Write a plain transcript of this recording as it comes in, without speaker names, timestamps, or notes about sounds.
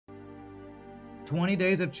20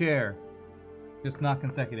 days of chair. Just not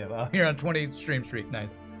consecutive. Oh, you're on 20 stream streak.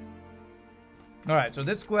 Nice. Alright, so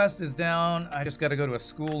this quest is down. I just got to go to a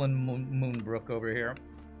school in Moonbrook over here.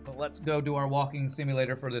 So let's go do our walking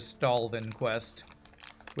simulator for this Stalvin quest.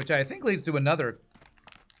 Which I think leads to another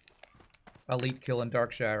elite kill in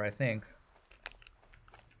Darkshire, I think.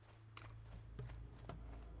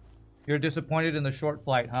 You're disappointed in the short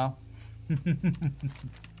flight, huh?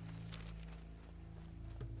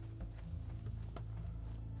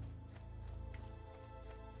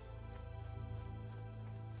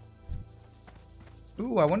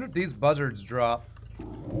 Ooh, I wonder if these buzzards drop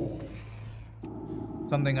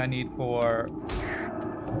something I need for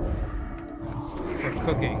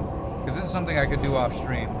cooking. Because this is something I could do off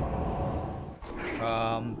stream.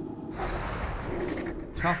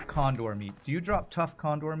 Tough condor meat. Do you drop tough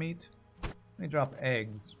condor meat? Let me drop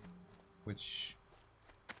eggs, which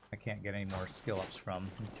I can't get any more skill ups from.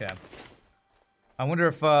 Okay. I wonder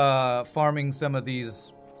if farming some of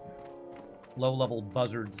these low-level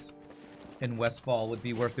buzzards in Westfall would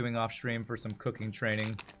be worth doing off stream for some cooking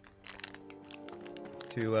training.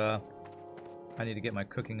 I need to get my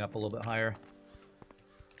cooking up a little bit higher.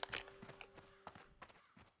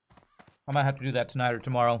 I might have to do that tonight or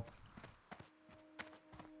tomorrow.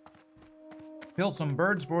 Kill some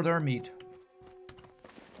birds for their meat.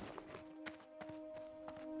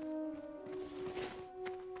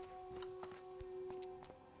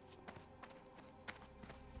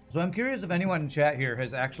 So I'm curious if anyone in chat here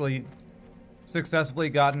has actually successfully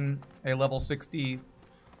gotten a level 60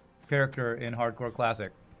 character in Hardcore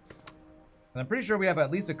Classic. And I'm pretty sure we have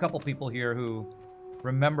at least a couple people here who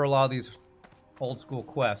remember a lot of these old school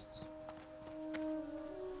quests.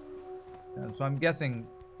 And so I'm guessing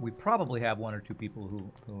we probably have one or two people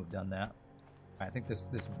who have done that. I think this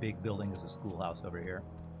big building is a schoolhouse over here.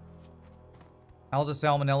 How's a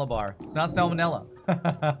salmonella bar? It's not salmonella.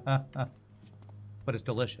 But it's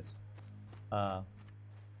delicious. I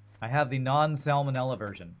have the non-salmonella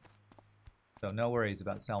version. So no worries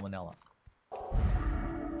about salmonella.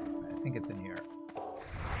 I think it's in here.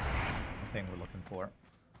 The thing we're looking for.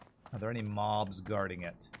 Are there any mobs guarding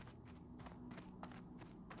it?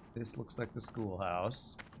 This looks like the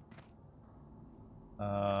schoolhouse.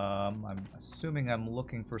 I'm assuming I'm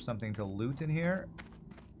looking for something to loot in here.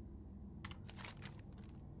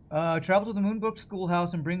 Travel to the Moonbrook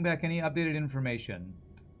Schoolhouse and bring back any updated information.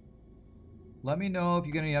 Let me know if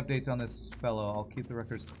you get any updates on this fellow. I'll keep the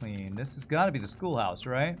records clean. This has got to be the schoolhouse,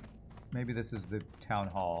 right? Maybe this is the town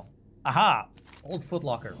hall. Aha! Old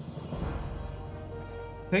footlocker.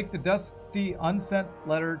 Take the dusty unsent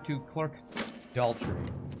letter to Clerk Darkshire.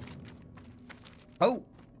 Oh!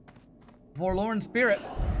 Forlorn spirit.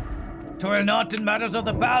 Toil not in matters of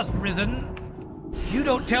the past, risen. You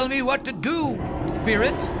don't tell me what to do,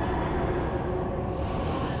 spirit.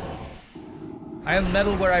 I'll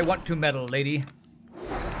meddle where I want to meddle, lady.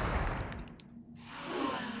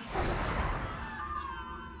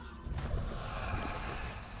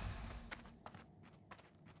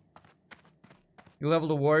 You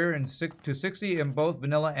leveled a warrior to 60 in both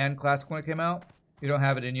vanilla and classic when it came out. You don't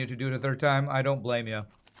have it in you to do it a third time. I don't blame you.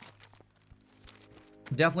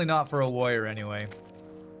 Definitely not for a warrior anyway.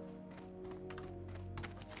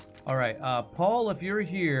 Alright, Paul, if you're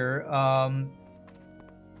here,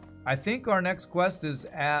 I think our next quest is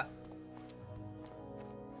at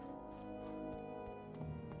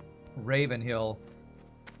Ravenhill.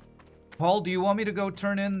 Paul, do you want me to go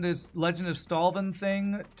turn in this Legend of Stalvin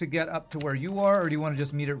thing to get up to where you are, or do you want to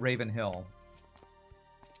just meet at Ravenhill?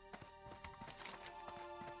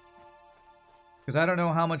 Because I don't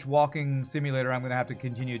know how much walking simulator I'm going to have to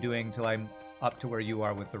continue doing till I'm up to where you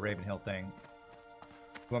are with the Ravenhill thing.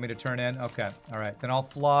 You want me to turn in? Okay, alright. Then I'll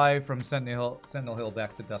fly from Sentinel Hill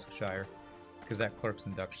back to Darkshire. Because that clerk's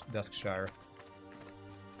in Darkshire.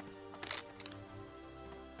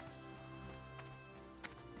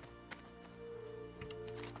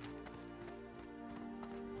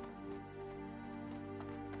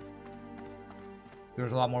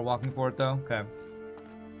 There's a lot more walking for it though? Okay.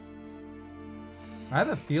 I have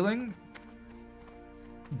a feeling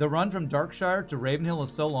the run from Darkshire to Ravenhill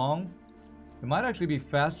is so long, it might actually be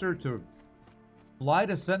faster to fly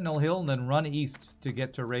to Sentinel Hill and then run east to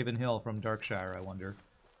get to Ravenhill from Darkshire, I wonder.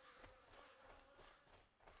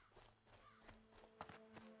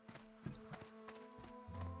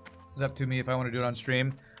 It's up to me if I want to do it on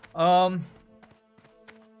stream. Well,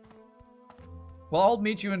 I'll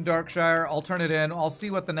meet you in Darkshire. I'll turn it in. I'll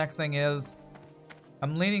see what the next thing is.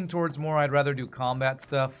 I'm leaning towards more I'd rather do combat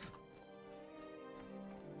stuff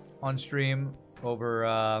on stream over,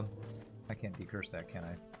 I can't decurse that, can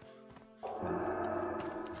I?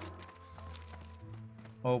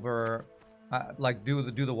 over, like do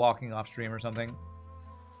the walking off stream or something.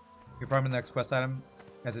 You're farming the next quest item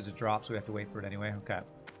as it just drops, so we have to wait for it anyway. Okay.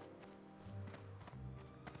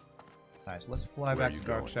 Alright, so let's fly back to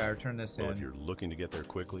Darkshire, turn this in. If you're looking to get there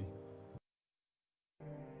quickly.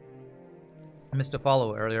 I missed a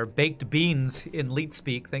follow earlier. Baked beans in Leet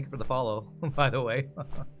Speak. Thank you for the follow, by the way.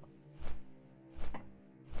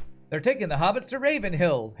 They're taking the hobbits to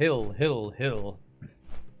Ravenhill. Hill.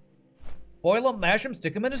 Boil them, mash them,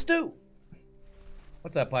 stick them in a stew.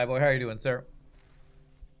 What's up, Pie Boy? How are you doing, sir?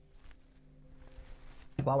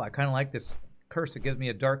 Wow, I kind of like this curse. It gives me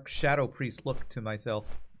a dark shadow priest look to myself.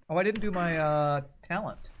 Oh, I didn't do my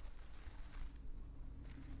talent.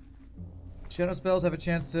 Shadow spells have a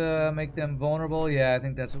chance to make them vulnerable. Yeah, I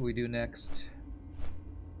think that's what we do next.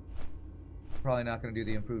 Probably not going to do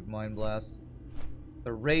the improved Mind Blast.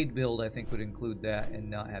 The raid build, I think, would include that and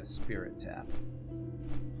not have Spirit Tap.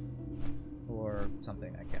 Or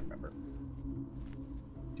something, I can't remember.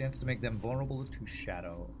 Chance to make them vulnerable to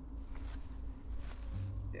Shadow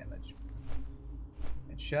damage.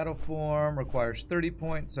 And Shadow Form requires 30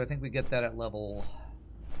 points, so I think we get that at level...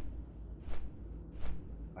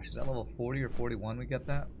 Gosh, is that level 40 or 41 we get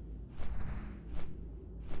that?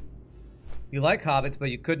 You like hobbits, but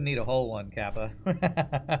you couldn't eat a whole one, Kappa.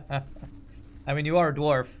 I mean, you are a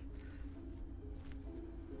dwarf.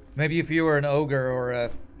 Maybe if you were an ogre or a...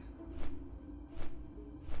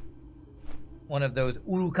 one of those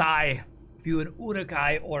urukai. If you were an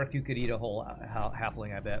urukai orc, you could eat a whole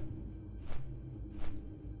halfling, I bet.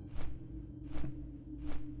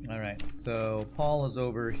 Alright, so Paul is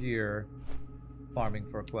over here farming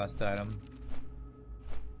for a quest item.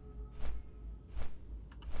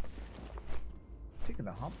 Taking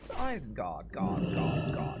the hobbit's eyes. God.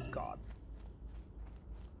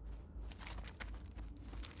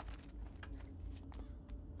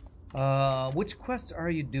 Which quest are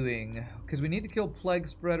you doing? Because we need to kill plague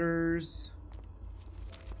spreaders.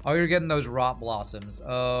 Oh, you're getting those rot blossoms.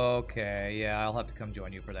 Okay, yeah, I'll have to come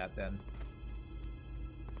join you for that then.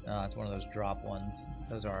 It's one of those drop ones.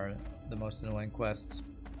 Those are the most annoying quests.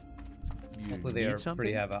 Hopefully they are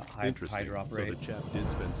pretty have a high drop rate. So the chap did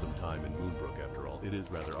spend some time in Moonbrook after all. It is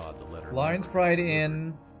rather odd the letter. Lion's Pride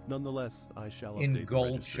in... Nonetheless, I shall update in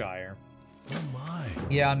Goldshire. Oh my.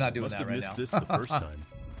 Yeah, I'm not doing that right now. Must have missed this the first time.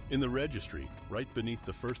 In the registry, right beneath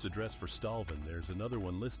the first address for Stalvin, there's another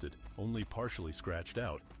one listed, only partially scratched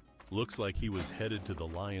out. Looks like he was headed to the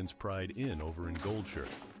Lion's Pride Inn over in Goldshire.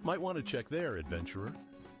 Might want to check there, adventurer.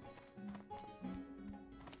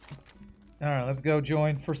 Alright, let's go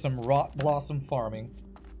join for some rot blossom farming.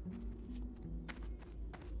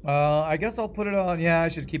 I guess I'll put it on... Yeah, I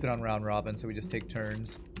should keep it on round robin, so we just take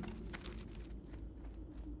turns.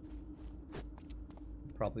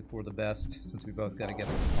 Probably for the best, since we both got to get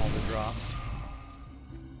all the drops.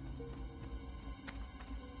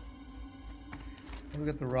 Where do we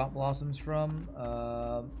get the rot blossoms from?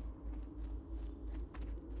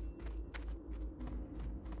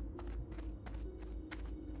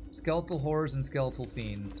 Skeletal horrors and skeletal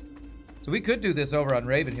fiends. So we could do this over on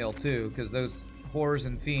Ravenhill too, because those horrors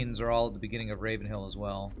and fiends are all at the beginning of Ravenhill as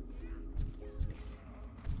well.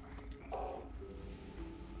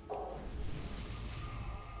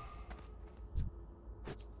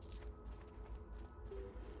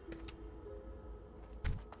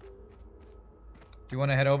 Do you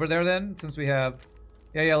want to head over there then, since we have...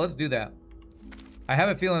 Yeah, let's do that. I have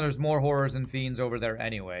a feeling there's more horrors and fiends over there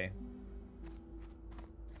anyway.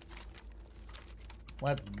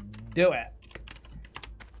 Let's do it.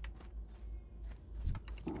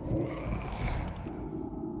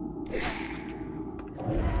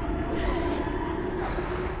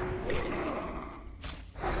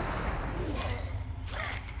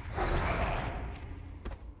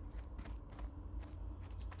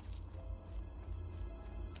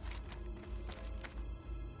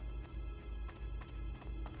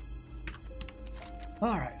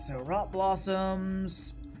 Alright, so rot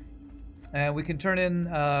blossoms. And we can turn in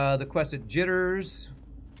the quest at Jitters.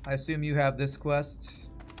 I assume you have this quest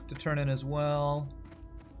to turn in as well.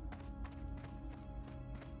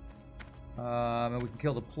 And we can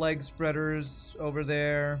kill the plague spreaders over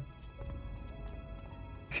there.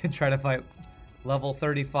 Can try to fight level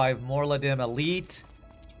 35 Morladim Elite.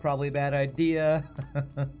 It's probably a bad idea.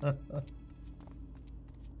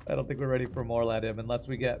 I don't think we're ready for Morladim unless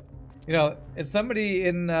we get... You know, if somebody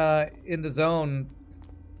in the zone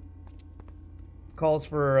calls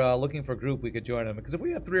for looking for a group, we could join them. Because if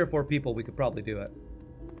we had 3 or 4 people, we could probably do it.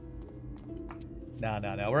 No.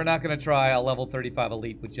 We're not going to try a level 35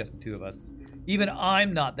 elite with just the 2 of us. Even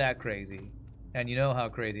I'm not that crazy. And you know how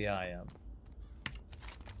crazy I am.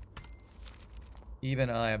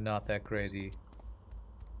 Even I am not that crazy.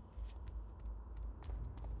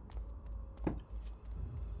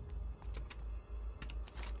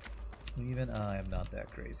 Even I am not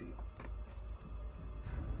that crazy.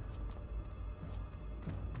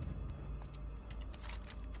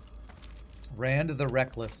 Rand the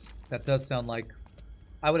Reckless. That does sound like...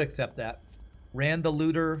 I would accept that. Rand the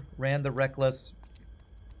Looter, Rand the Reckless,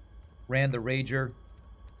 Rand the Rager,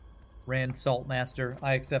 Rand Saltmaster.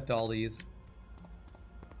 I accept all these.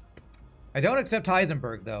 I don't accept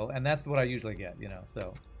Heisenberg, though, and that's what I usually get, you know,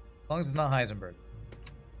 so... As long as it's not Heisenberg.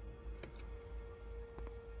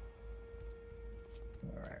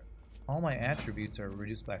 Alright. All my attributes are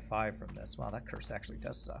reduced by 5 from this. Wow, that curse actually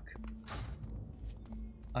does suck.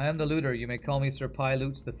 I am the looter. You may call me Sir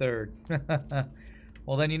Pyloots the Third.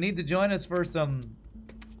 Well, then you need to join us for some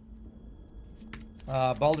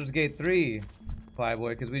Baldur's Gate 3, Boy,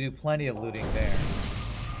 because we do plenty of looting there.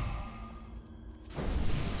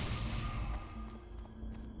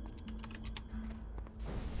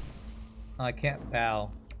 I can't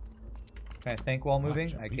bow. Can I think while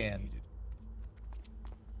moving? I can.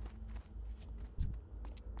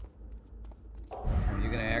 Are you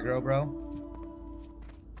gonna aggro, bro?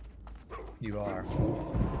 You are.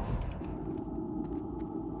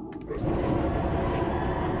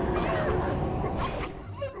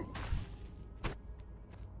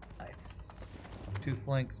 Nice. 2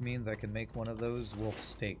 flanks means I can make one of those wolf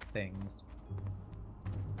steak things.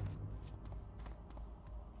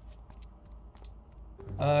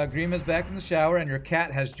 Grima's back in the shower and your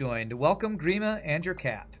cat has joined. Welcome, Grima, and your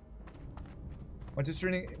cat.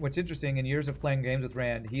 What's interesting, in years of playing games with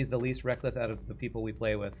Rand, he's the least reckless out of the people we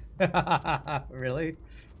play with. Really?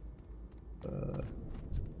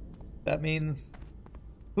 That means...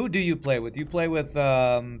 Who do you play with? You play with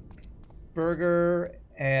Burger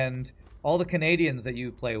and all the Canadians that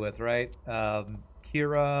you play with, right?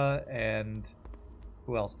 Kira and...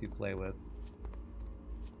 Who else do you play with?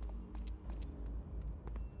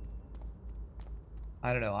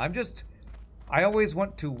 I don't know. I always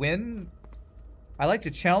want to win. I like to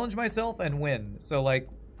challenge myself and win. So, like,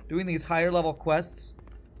 doing these higher level quests,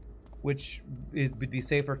 which it would be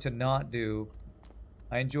safer to not do.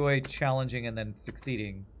 I enjoy challenging and then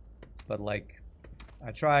succeeding. But, like,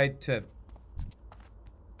 I try to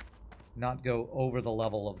not go over the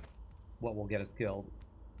level of what will get us killed.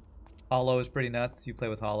 Hollow is pretty nuts. You play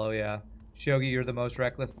with Hollow, yeah. Shogi, you're the most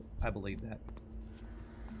reckless. I believe that.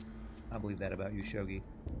 I believe that about you, Shogi.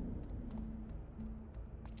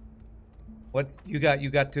 What's you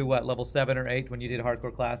got to what, level 7 or 8 when you did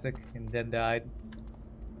Hardcore Classic and then died?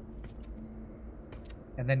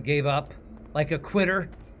 And then gave up like a quitter?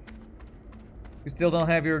 You still don't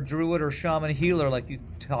have your druid or shaman healer like you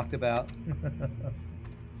talked about.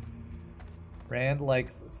 Rand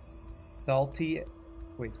likes salty...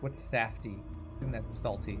 Wait, what's safety? I think that's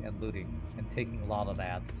salty and looting and taking lava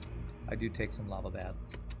baths. I do take some lava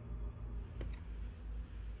baths.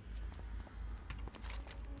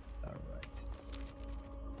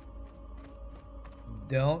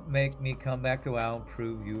 Don't make me come back to WoW and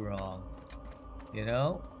prove you wrong. You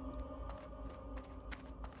know?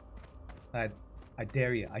 I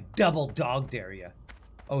dare you. I double dog dare you.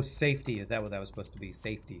 Oh, safety. Is that what that was supposed to be?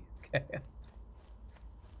 Safety. Okay.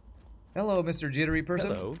 Hello, Mr. Jittery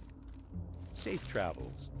Person. Hello. Safe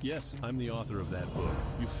travels. Yes, I'm the author of that book.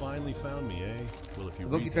 You finally found me, eh? Well, if you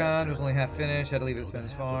the book you found was only half finished. Had to leave it at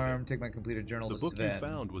Sven's farm. Take my completed journal to Sven. The book you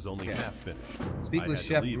found was only half finished. Speak with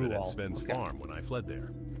Chef I had to leave it at Rual. Sven's farm when I fled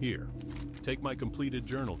there. Here, take my completed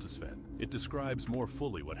journal to Sven. It describes more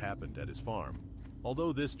fully what happened at his farm.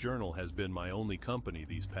 Although this journal has been my only company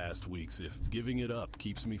these past weeks, if giving it up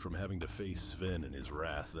keeps me from having to face Sven and his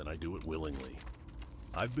wrath, then I do it willingly.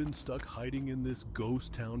 I've been stuck hiding in this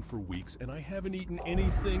ghost town for weeks, and I haven't eaten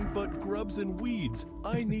anything but grubs and weeds.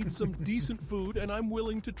 I need some decent food, and I'm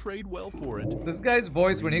willing to trade well for it. This guy's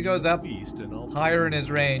voice, when he goes up higher in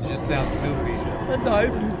his range, just sounds goofy. And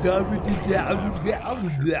I'm down.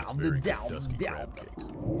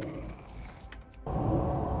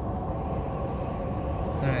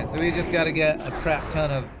 Alright, so we just gotta get a crap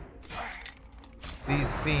ton of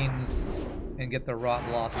these fiends and get the rot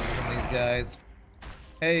blossoms from these guys.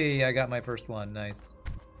 Hey, I got my first one. Nice.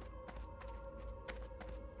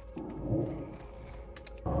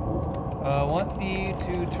 Want me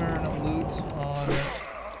to turn loot on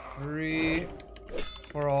free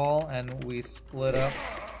for all, and we split up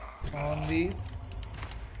on these.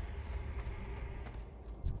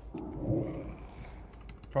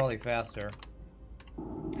 Probably faster.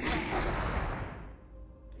 You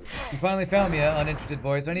finally found me, uninterested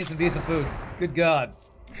voice. I need some decent food. Good God.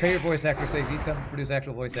 Pay your voice actors, they need something to produce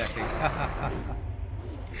actual voice acting.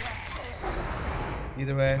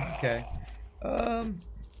 Either way, okay.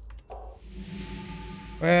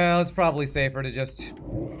 Well, it's probably safer to just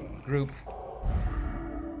group.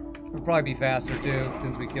 It'll probably be faster too,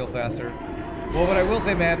 since we kill faster. Well, what I will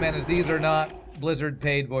say, Madman, is these are not Blizzard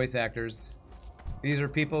paid voice actors. These are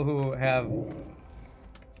people who have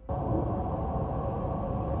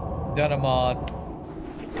done a mod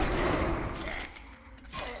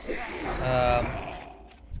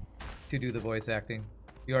to do the voice acting.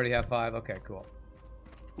 You already have 5? Okay, cool.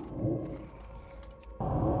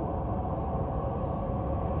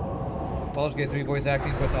 Baldur's Gate 3 voice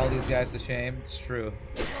acting puts all these guys to shame. It's true.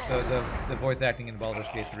 The voice acting in Baldur's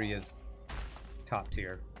Gate 3 is top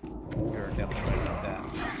tier. You're definitely right about that.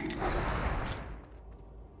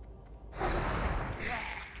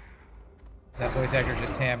 That voice actor's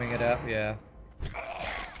just hamming it up, yeah.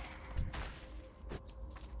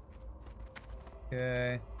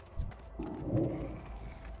 Okay.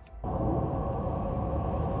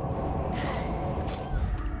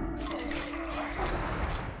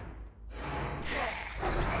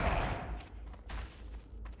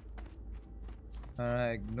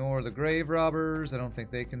 Ignore the grave robbers. I don't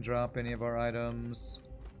think they can drop any of our items.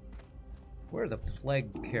 Where are the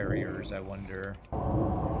plague carriers, I wonder?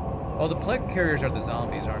 Oh, the plague carriers are the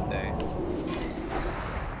zombies, aren't they?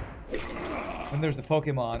 And there's the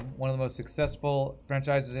Pokemon, one of the most successful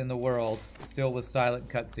franchises in the world, still with silent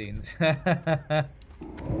cutscenes.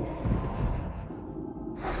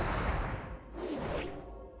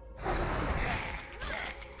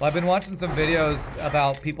 Well, I've been watching some videos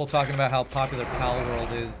about people talking about how popular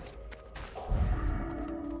Palworld is.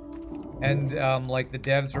 And, like, the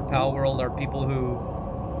devs for Palworld are people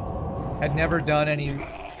who had never done any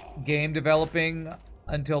game developing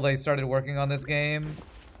until they started working on this game.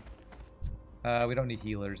 We don't need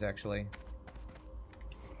healers, actually.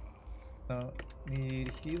 Don't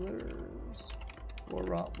need healers or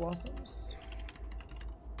rot blossoms.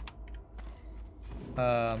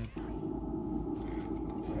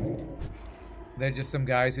 They're just some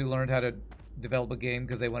guys who learned how to develop a game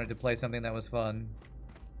because they wanted to play something that was fun.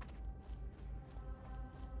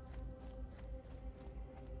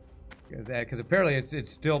 Because apparently it's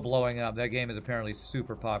still blowing up. That game is apparently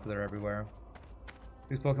super popular everywhere.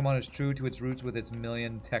 This Pokemon is true to its roots with its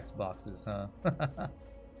million text boxes, huh?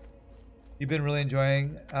 You've been really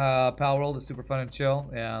enjoying Palworld. It's super fun and chill.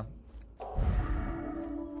 Yeah.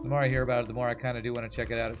 The more I hear about it, the more I kind of do want to check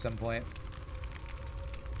it out at some point.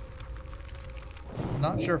 I'm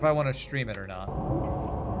not sure if I want to stream it or not.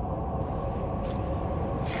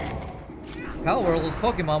 Palworld is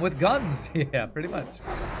Pokemon with guns. Yeah, pretty much.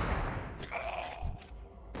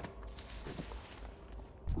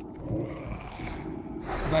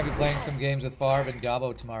 We might be playing some games with Farb and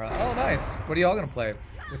Gabo tomorrow. Oh, nice. What are y'all gonna play?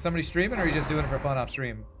 Is somebody streaming, or are you just doing it for fun off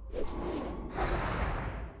stream?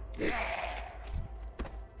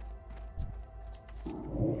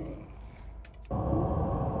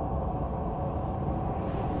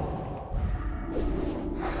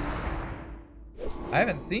 I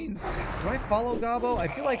haven't seen. Do I follow Gabo? I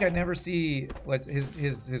feel like I never see. What's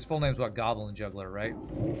his full name's what? Goblin Juggler, right?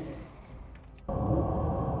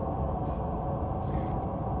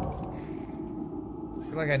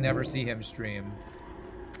 I feel like I never see him stream.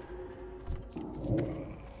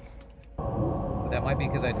 But that might be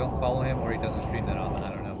because I don't follow him or he doesn't stream that often. I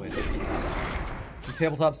don't know which. The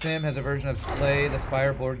Tabletop Sim has a version of Slay the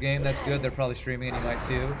Spire board game. That's good. They're probably streaming and you might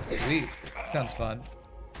too. Sweet. Sounds fun.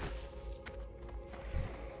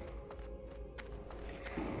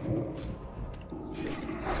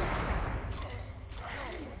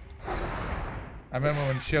 I remember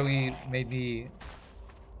when Shogi made me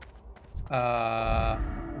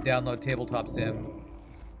download Tabletop Sim.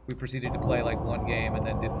 We proceeded to play like one game and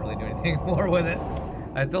then didn't really do anything more with it.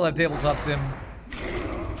 I still have Tabletop Sim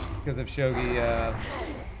because of Shogi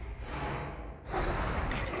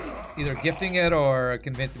either gifting it or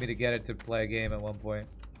convincing me to get it to play a game at one point.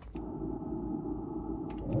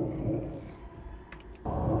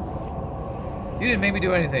 You didn't make me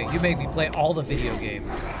do anything. You made me play all the video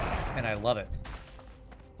games. And I love it.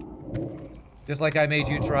 Just like I made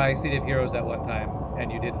you try City of Heroes that one time,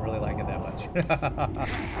 and you didn't really like it that much.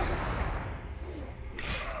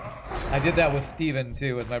 I did that with Steven,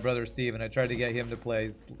 too, with my brother Steven. I tried to get him to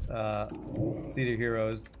play City of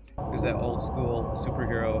Heroes. It was that old school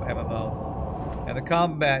superhero MMO. And the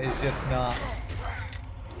combat is just not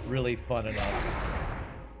really fun enough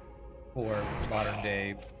for modern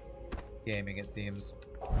day gaming, it seems.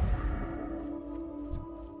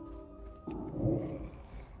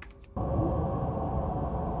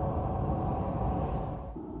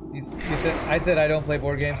 These I said I don't play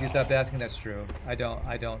board games. You stopped asking. That's true. I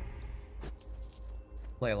don't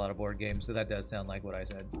play a lot of board games, so that does sound like what I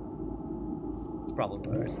said. It's probably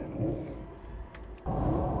what I said.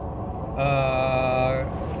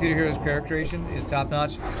 Cedar Hero's character creation is top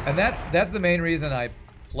notch, and that's the main reason I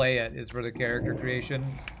play it, is for the character creation.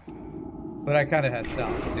 But I kind of had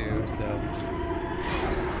stops too, so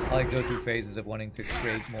I like go through phases of wanting to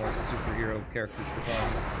create more superhero characters for fun.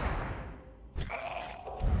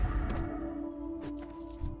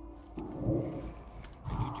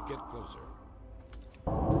 I need to get closer.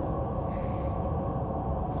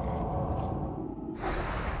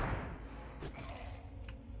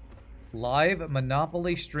 Live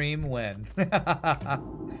Monopoly stream when?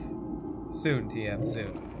 Soon, TM,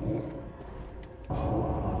 soon.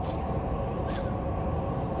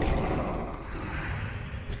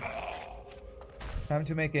 Time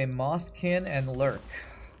to make a Mosskin and Lurk.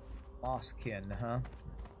 Mosskin, huh?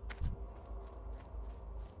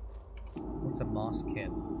 What's a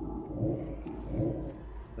Mosskin?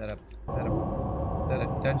 Is that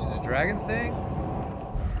a Dungeons and Dragons thing?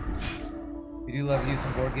 You do love to use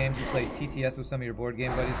some board games. You played TTS with some of your board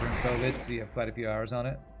game buddies during COVID, so you have quite a few hours on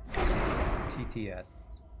it.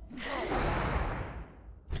 TTS.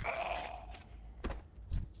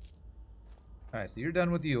 Alright, so you're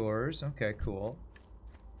done with yours. Okay, cool.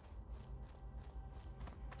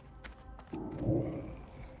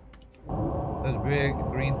 Those big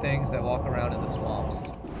green things that walk around in the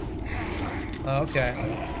swamps. Oh, okay.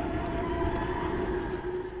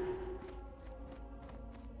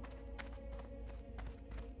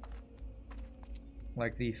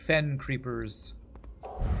 Like the fen creepers.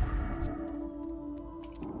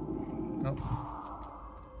 Oh.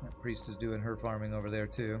 That priest is doing her farming over there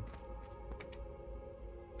too.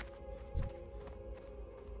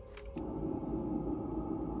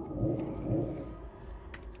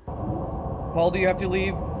 Paul, do you have to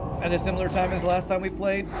leave at a similar time as last time we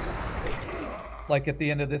played? Like at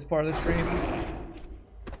the end of this part of the stream?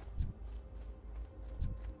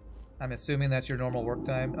 I'm assuming that's your normal work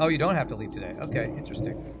time. Oh, you don't have to leave today. Okay,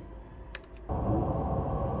 interesting.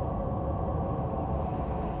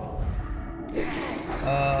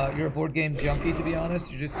 You're a board game junkie, to be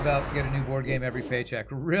honest. You're just about to get a new board game every paycheck.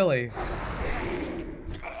 Really?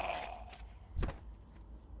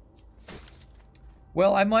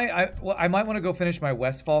 Well, I might want to go finish my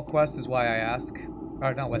Westfall quest, is why I ask.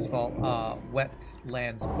 Or not Westfall,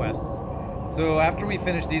 Wetlands quests. So after we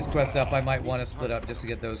finish these quests up, I might want to split up just to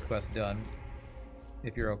get those quests done.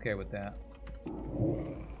 If you're okay with that.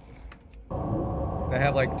 I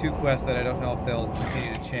have like 2 quests that I don't know if they'll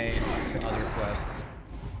continue to change to other quests.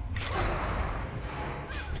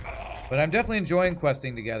 But I'm definitely enjoying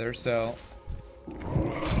questing together, so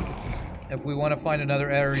if we want to find another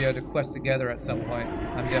area to quest together at some point,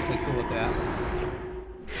 I'm definitely cool with that.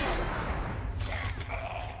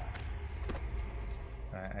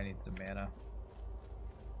 Alright, I need some mana.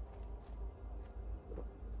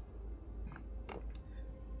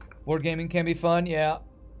 Board gaming can be fun, yeah.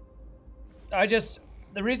 The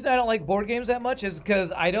reason I don't like board games that much is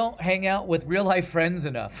because I don't hang out with real life friends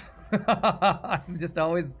enough. I'm just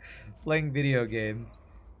always playing video games.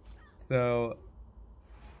 So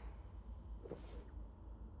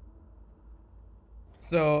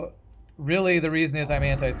really the reason is I'm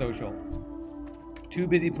antisocial. Too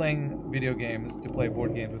busy playing video games to play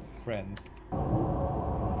board games with friends.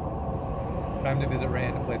 Time to visit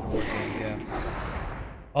Rand and play some board games, yeah.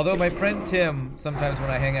 Although my friend Tim, sometimes when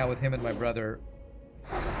I hang out with him and my brother,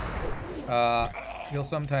 he'll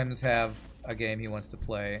sometimes have a game he wants to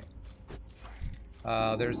play.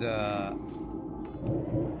 There's an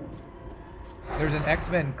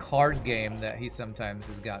X-Men card game that he sometimes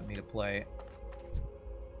has gotten me to play.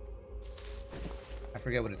 I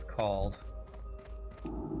forget what it's called.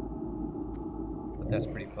 But that's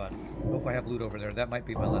pretty fun. Hope I have loot over there. That might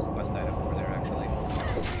be my last quest item over there, actually.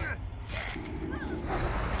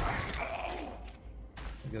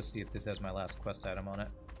 Let me go see if this has my last quest item on it.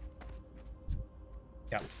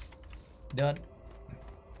 Yeah. Done.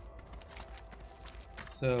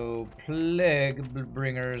 So, Plague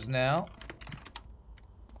Bringers now.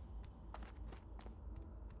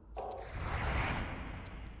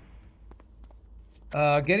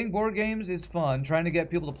 Getting board games is fun. Trying to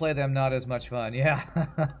get people to play them, not as much fun. Yeah.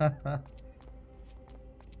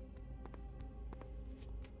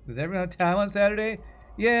 Does everyone have time on Saturday?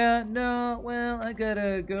 Yeah, no, well, I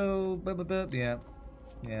gotta go. Yeah.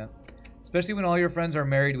 Yeah. Especially when all your friends are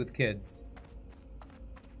married with kids.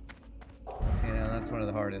 You know, that's one of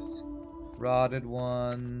the hardest. Rotted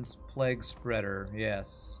ones. Plague spreader.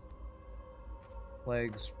 Yes.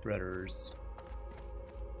 Plague spreaders.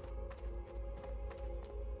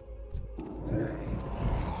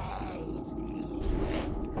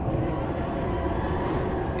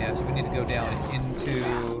 Yeah, so we need to go down into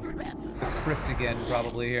the crypt again,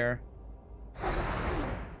 probably here. They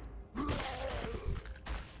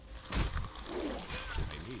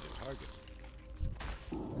need a target.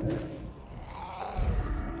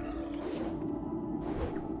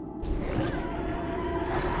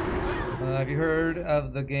 Have you heard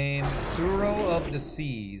of the game Suro of the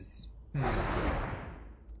Seas? I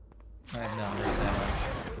have not heard of that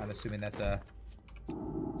one. I'm assuming that's a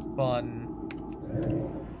fun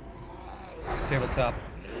tabletop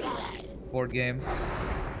board game.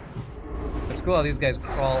 It's cool how these guys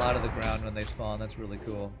crawl out of the ground when they spawn. That's really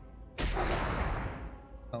cool.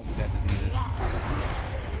 Oh, we got diseases.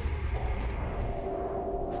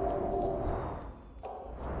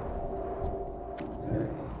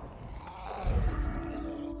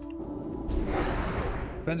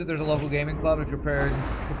 Depends if there's a local gaming club. If you're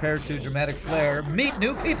prepared to dramatic flair, meet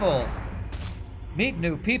new people. Meet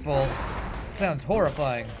new people. Sounds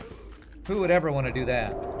horrifying. Who would ever want to do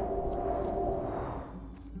that?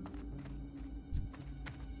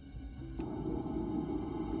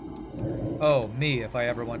 Oh, me, if I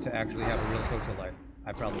ever want to actually have a real social life.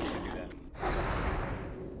 I probably should do that.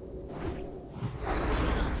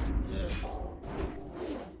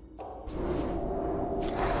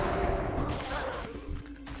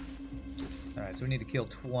 Alright, so we need to kill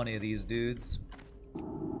 20 of these dudes.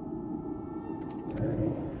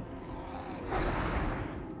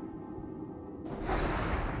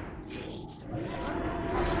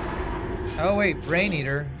 Oh wait, Brain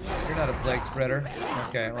Eater. You're not a plague spreader.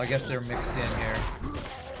 Okay, well I guess they're mixed in here.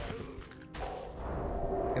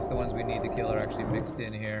 I guess the ones we need to kill are actually mixed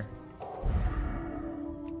in here.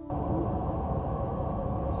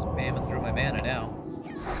 Spamming through my mana now.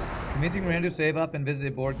 Convincing Miranda to save up and visit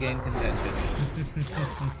a board game convention.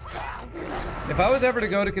 If I was ever to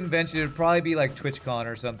go to convention, it would probably be like TwitchCon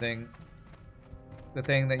or something. The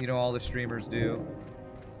thing that, you know, all the streamers do.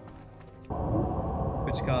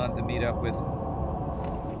 TwitchCon to meet up with,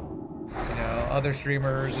 you know, other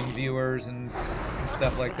streamers and viewers and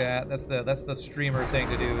stuff like that. That's the streamer thing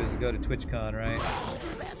to do, is to go to TwitchCon, right?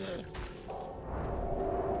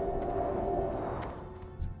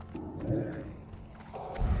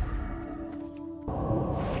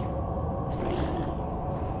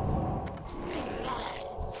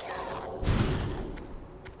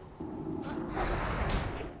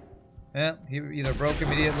 Yeah, he either broke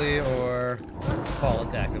immediately or Paul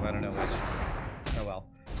attacked him. I don't know which. Oh well.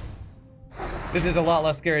 This is a lot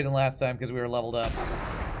less scary than last time because we were leveled up.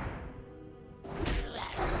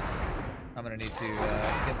 I'm gonna need to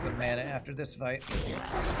get some mana after this fight.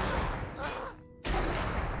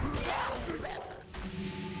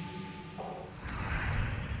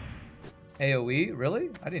 AoE? Really?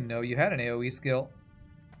 I didn't know you had an AoE skill.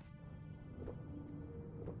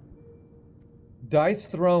 Dice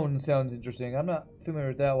Throne sounds interesting. I'm not familiar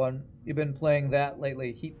with that one. You've been playing that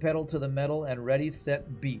lately. Heat pedal to the metal and ready,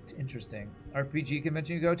 set, beat. Interesting. RPG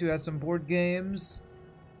convention you go to has some board games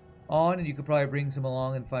on, and you could probably bring some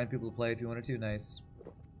along and find people to play if you wanted to. Nice.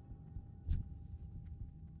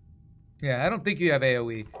 Yeah, I don't think you have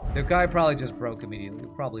AoE. The guy probably just broke immediately.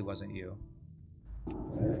 It probably wasn't you.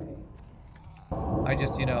 I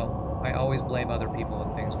just, you know, I always blame other people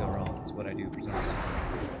when things go wrong. That's what I do for some reason.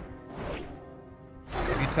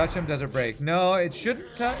 If you touch him, does it break? No, it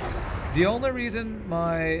shouldn't touch. The only reason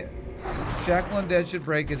my Shackle Undead should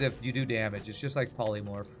break is if you do damage. It's just like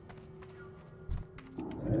Polymorph.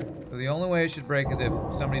 So the only way it should break is if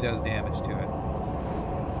somebody does damage to it.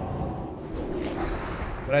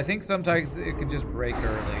 But I think sometimes it can just break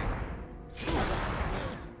early.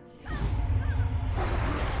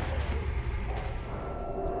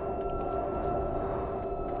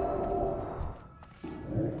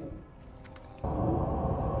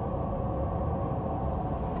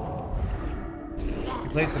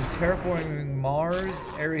 Played some Terraforming Mars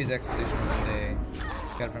Ares Expedition today.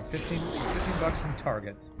 Got it from 15 bucks from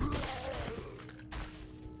Target.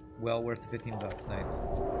 Well worth the 15 bucks, nice.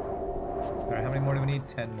 Alright, how many more do we need?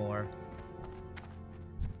 10 more.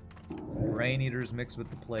 Brain Eaters mixed with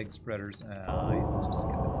the Plague Spreaders. He's just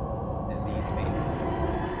gonna disease me.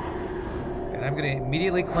 And I'm gonna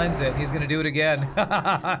immediately cleanse it, and he's gonna do it again.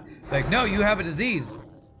 Like, no, you have a disease.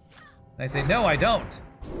 And I say, no, I don't.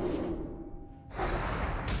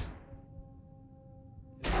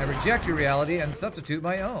 I reject your reality and substitute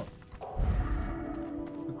my own.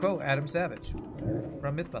 To quote Adam Savage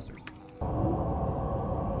from Mythbusters.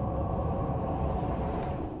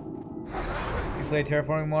 You played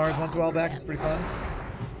Terraforming Mars once a while back, it's pretty fun.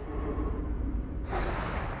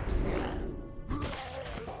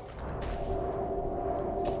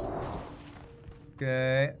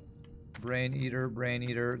 Okay. Brain eater, brain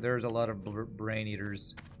eater. There's a lot of brain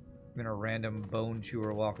eaters. Even a random bone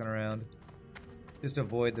chewer walking around. Just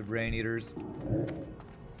avoid the brain eaters.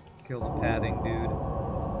 Kill the pathing dude.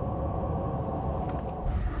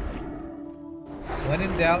 When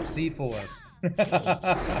in doubt, C4.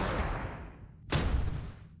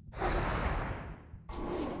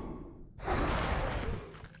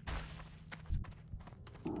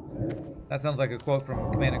 That sounds like a quote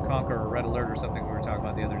from Command & Conquer or Red Alert or something we were talking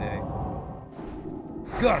about the other day.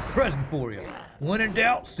 Got a present for you. When in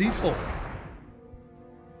doubt, C4.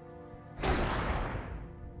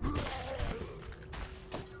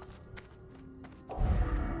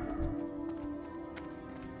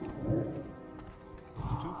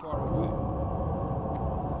 It's too far away.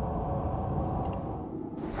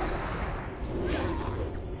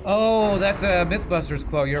 Oh, that's a Mythbusters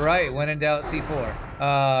quote. You're right. When in doubt, C4.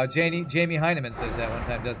 Jamie Heineman says that one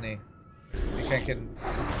time, doesn't he? I think I can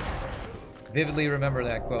vividly remember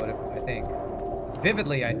that quote, I think.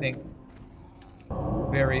 Vividly, I think.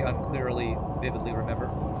 Very unclearly, vividly remember.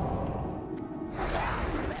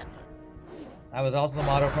 That was also the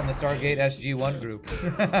motto from the Stargate SG-1 group.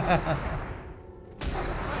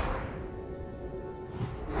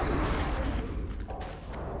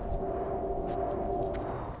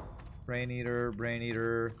 Brain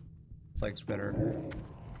eater, plague spreader.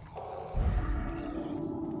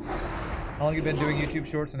 How long have you been doing YouTube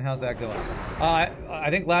shorts and how's that going? I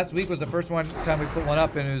think last week was the first time we put one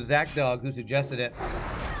up, and it was Zach Dog who suggested it.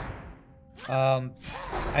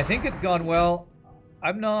 I think it's gone well.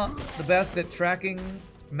 I'm not the best at tracking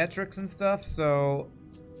metrics and stuff, so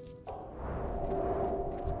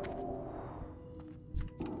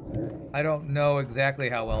I don't know exactly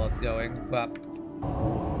how well it's going, but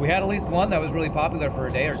we had at least one that was really popular for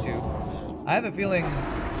a day or two. I have a feeling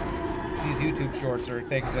these YouTube shorts are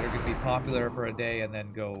things that are going to be popular for a day and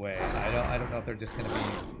then go away. I don't know if they're just going to be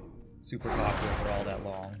super popular for all that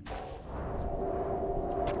long.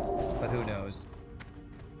 But who knows?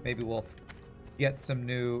 Maybe we'll get some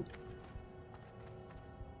new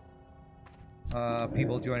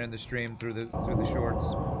people joining the stream through the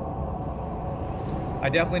shorts. I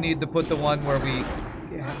definitely need to put the one where we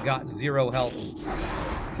got 0 health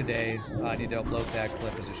today. I need to upload that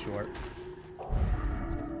clip as a short.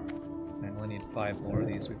 I only need 5 more of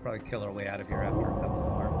these. We probably kill our way out of here after a couple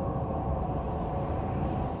more.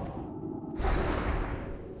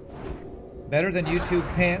 Better than YouTube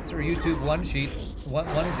pants or YouTube one-sheets.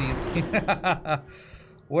 Onesies.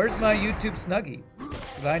 Where's my YouTube Snuggie?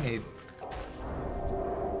 That's what I need.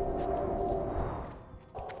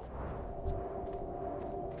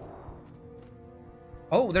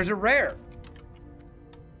 Oh, there's a rare!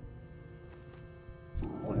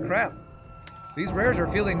 Holy crap. These rares are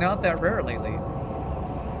feeling not that rare lately.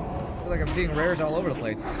 I feel like I'm seeing rares all over the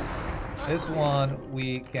place. This one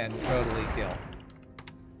we can totally kill.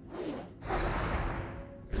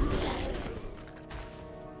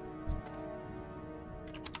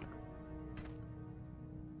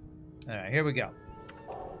 Alright, here we go.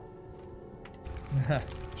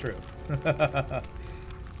 True.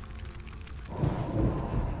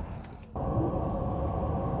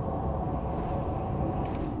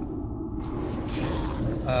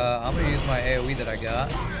 I'm gonna use my AoE that I got.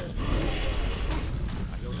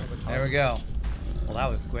 There we go. Well, that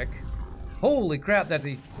was quick. Holy crap, that's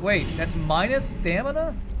a... Wait, that's minus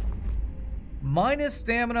stamina? Minus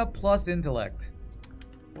stamina plus intellect.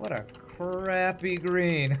 What a crappy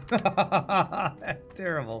green. That's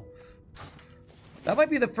terrible. That might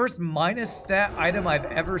be the first minus stat item I've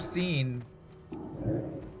ever seen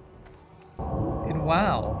in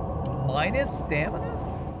WoW. Minus stamina?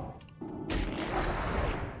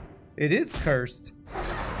 It is cursed.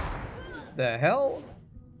 The hell?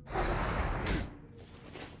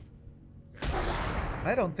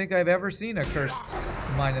 I don't think I've ever seen a cursed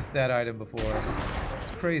minus stat item before. It's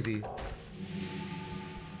crazy.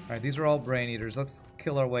 Alright, these are all brain eaters. Let's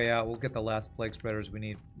kill our way out. We'll get the last plague spreaders we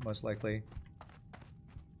need, most likely.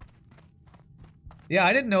 Yeah,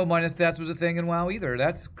 I didn't know minus stats was a thing in WoW either.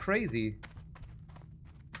 That's crazy.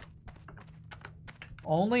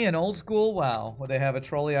 Only in old school WoW would they have a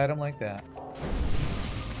trolley item like that.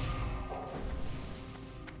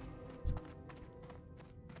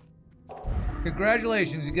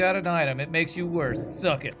 Congratulations, you got an item. It makes you worse.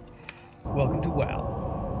 Suck it. Welcome to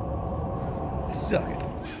WoW. Suck it.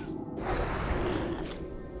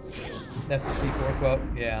 That's the C4 quote.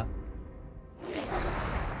 Yeah.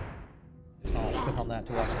 I'll click on that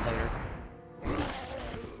to watch it later.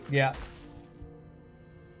 Yeah.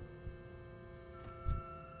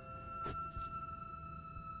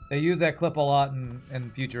 They use that clip a lot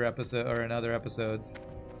in future episodes or in other episodes.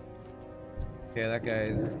 Okay, that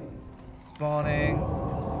guy's spawning.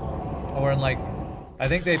 Oh, we're in like, I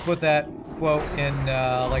think they put that quote in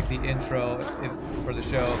like the intro for the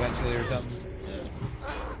show eventually or something.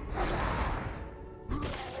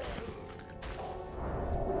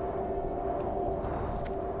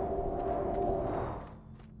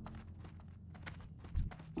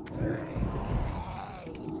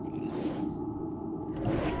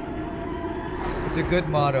 It's a good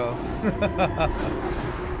motto.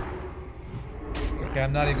 Okay,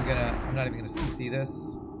 I'm not even gonna CC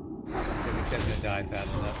this because this guy's gonna die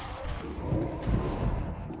fast enough.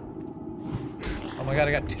 Oh my god,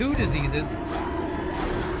 I got 2 diseases.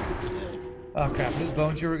 Oh crap, is this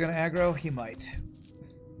Bone Chewer gonna aggro? He might.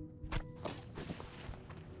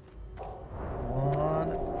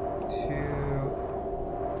 1, 2,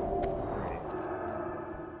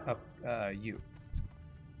 3. Oh, you.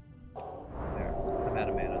 There. I'm out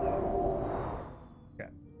of mana though. Okay.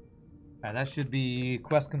 Alright, that should be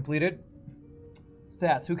quest completed.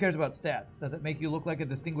 Stats. Who cares about stats? Does it make you look like a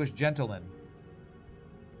distinguished gentleman?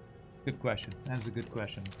 Good question. That is a good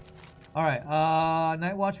question. Alright,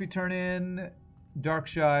 Night Watch we turn in.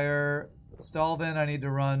 Darkshire. Stalvin I need to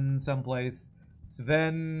run someplace.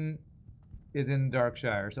 Sven is in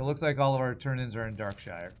Darkshire. So it looks like all of our turn-ins are in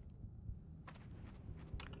Darkshire.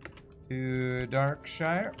 To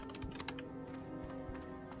Darkshire.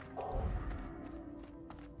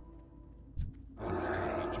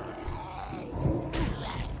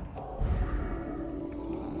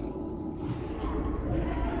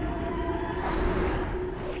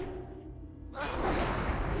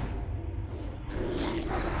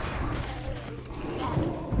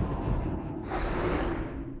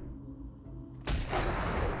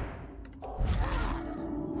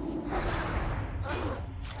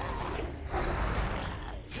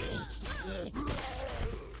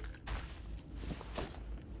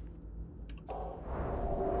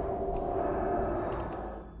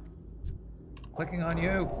 Clicking on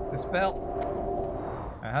you. Dispel.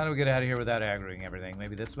 Now, how do we get out of here without aggroing everything?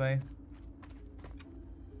 Maybe this way?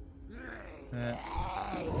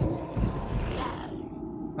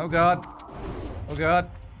 Oh god. Oh god.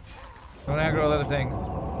 Don't aggro other things.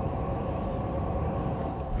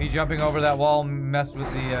 Me jumping over that wall messed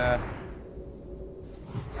with the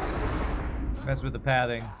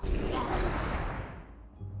pathing.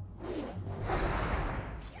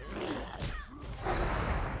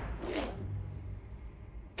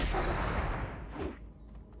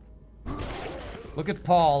 Look at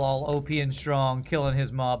Paul, all OP and strong, killing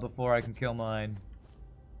his mob before I can kill mine.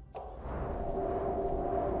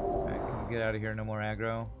 Alright, can we get out of here? No more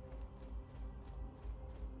aggro.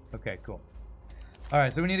 Okay, cool.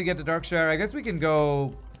 Alright, so we need to get to Darkshire. I guess we can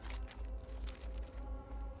go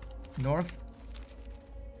north.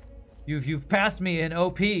 You've passed me in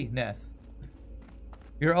OP-ness.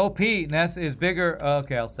 Your OP-ness is bigger.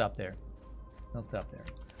 Okay, I'll stop there. I'll stop there.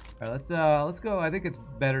 Alright, let's go. I think it's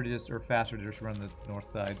better to just, or faster to just run the north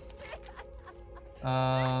side.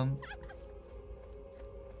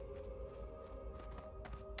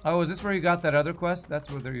 Oh, is this where you got that other quest?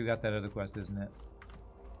 That's where you got that other quest, isn't it?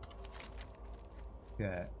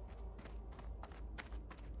 Okay.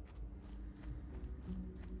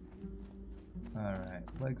 Alright,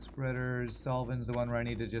 leg spreaders. Stalvin's the one where I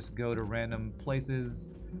need to just go to random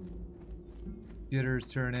places. Jitters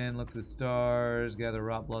turn in, look to the stars, gather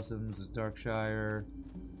rot blossoms, is Darkshire,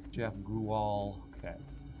 Jeff Gruwall. Okay.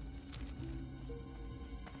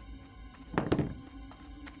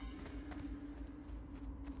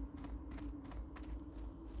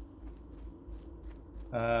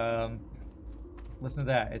 Listen to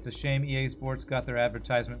that. It's a shame EA Sports got their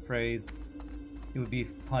advertisement phrase. It would be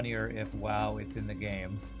funnier if wow, it's in the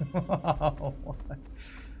game.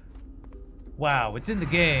 Wow, it's in the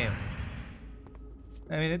game.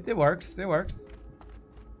 I mean, it works. It works.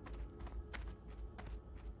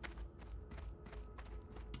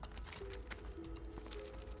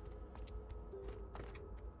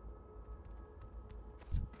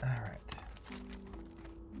 All right.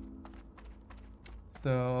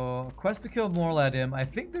 So, quest to kill Morladim. I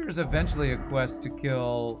think there's eventually a quest to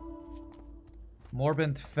kill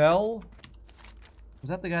Morbent Fell. Was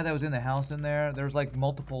that the guy that was in the house in there? There's like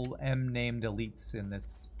multiple M-named elites in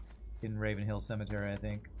this. In Ravenhill Cemetery, I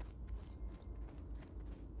think.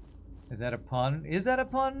 Is that a pun? Is that a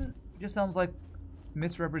pun? It just sounds like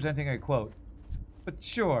misrepresenting a quote. But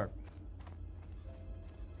sure.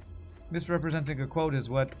 Misrepresenting a quote is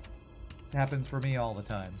what happens for me all the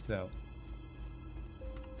time, so.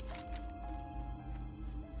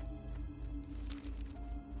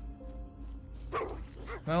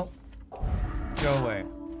 Well, go away.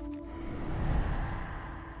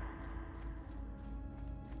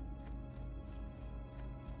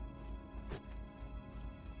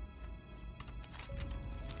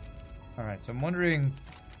 Alright, so I'm wondering,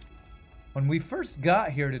 when we first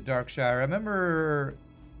got here to Darkshire, I remember,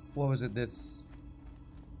 what was it, this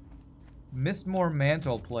Mistmore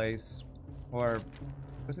Mantle place, or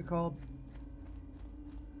what's it called?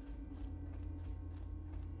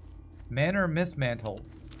 Manor Mistmantle.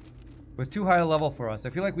 Was too high a level for us. I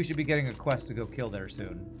feel like we should be getting a quest to go kill there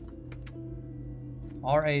soon.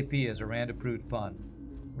 RAP is a Rand approved pun.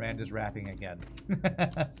 Rand is rapping again.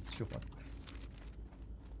 Sure.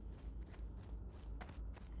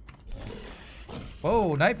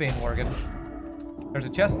 Whoa, Nightbane Morgan. There's a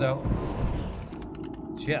chest though.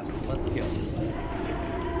 Chest, let's kill.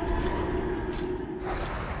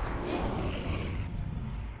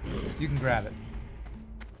 You can grab it.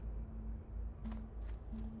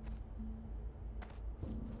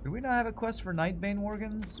 Do we not have a quest for Nightbane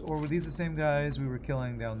Worgans? Or were these the same guys we were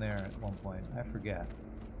killing down there at one point? I forget.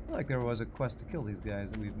 I feel like there was a quest to kill these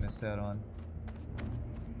guys that we've missed out on.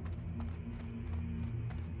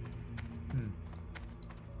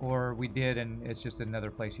 Or we did and it's just another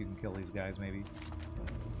place you can kill these guys, maybe.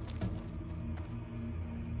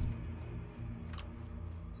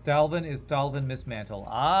 Stalvin is Stalvin Mistmantle.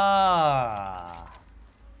 Ah!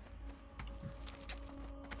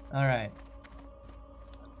 Alright.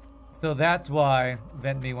 So that's why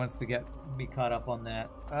VentMe wants to get me caught up on that.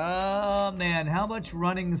 Oh man, how much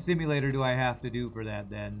running simulator do I have to do for that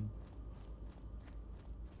then?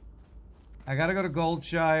 I gotta go to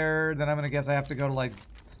Goldshire, then I'm gonna guess I have to go to like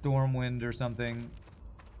Stormwind or something.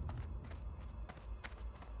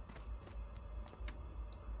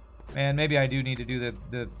 And maybe I do need to do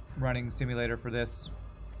the running simulator for this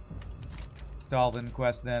Stalvin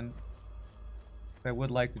quest then. I would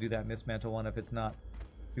like to do that Mistmantle one if it's not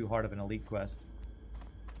too hard of an elite quest.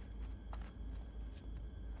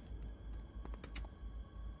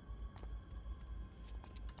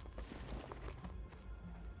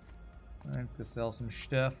 Alright, let's go sell some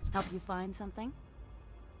stuff. Help you find something?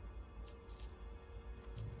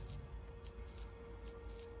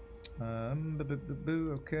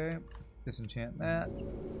 Okay. Disenchant that.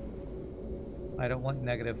 I don't want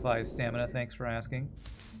 -5 stamina, thanks for asking.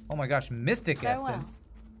 Oh my gosh, Mystic Farewell. Essence.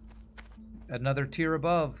 Another tier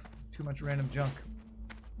above. Too much random junk.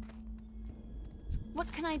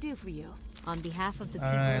 What can I do for you? On behalf of the people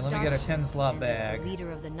Alright, of let me get a Darkshire 10-slot and as the bag.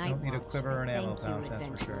 leader of the Night Don't need a Watch, quiver or an ammo thank you, pouch, that's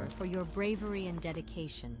for adventurer, sure. for your bravery and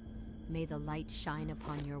dedication. May the light shine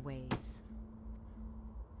upon your ways.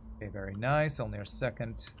 Okay, very nice. Only our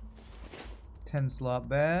second 10-slot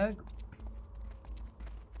bag.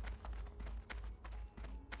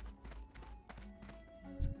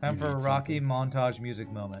 Time for a Rocky montage music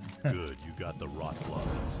moment. Good, you got the rot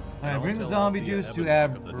blossoms. Alright, bring the I'll zombie tell juice to Althea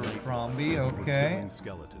Evan of the Abercrombie, Night Watch. We're okay. killing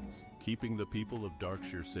skeletons. Keeping the people of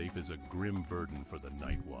Darkshire safe is a grim burden for the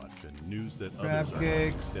Night Watch, and news that Crab others are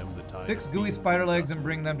cakes, stem the tide 6 of gooey fiends spider and legs dust. and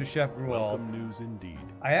bring them to Chef Gruel. Welcome news indeed.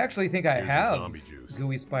 I actually think I Here's your have zombie juice.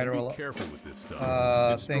 gooey spider Be careful with this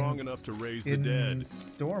stuff. It's things strong enough to raise the in dead.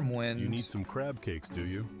 Stormwind. You need some crab cakes, do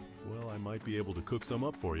you? Well, I might be able to cook some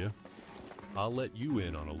up for you. I'll let you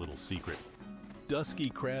in on a little secret. Dusky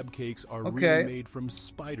crab cakes are Okay. really made from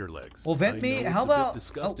spider legs. Well, vent I me. know How it's a about bit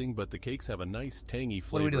disgusting, but the cakes have a nice tangy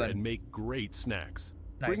What are we flavor doing? and make great snacks.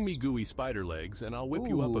 Nice. Bring me gooey spider legs, and I'll whip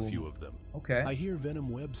you up a Ooh. few of them. Okay. I hear venom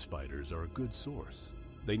web spiders are a good source.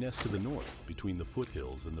 They nest to the north, between the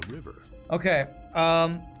foothills and the river. Okay.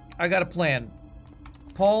 I got a plan.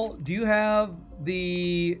 Paul, do you have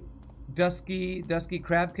the dusky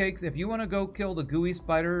crab cakes? If you want to go kill the gooey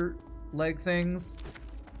spider leg things,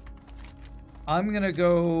 I'm gonna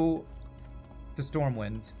go to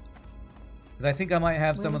Stormwind because I think I might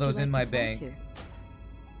have some of Where would those you in like my to fly bank. to?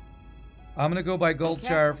 I'm gonna go by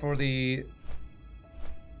Goldshire for the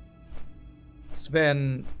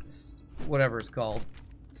Sven, whatever it's called,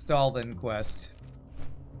 Stalvin quest.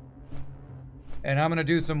 And I'm gonna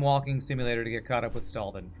do some walking simulator to get caught up with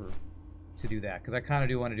Stalvin to do that, because I kind of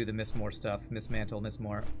do want to do the Mistmore stuff, Mistmantle,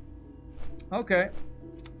 Mistmore. Okay.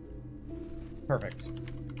 Perfect.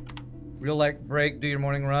 Real life break, do your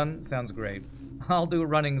morning run. Sounds great. I'll do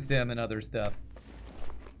running sim and other stuff.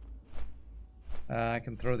 I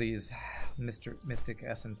can throw these mystic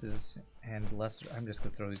essences and lesser. I'm just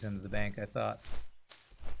gonna throw these into the bank. I thought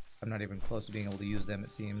I'm not even close to being able to use them.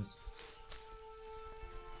 It seems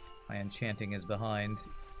my enchanting is behind.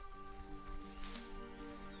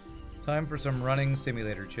 Time for some running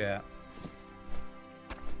simulator chat.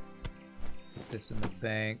 Put this in the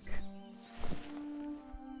bank.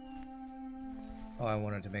 Oh, I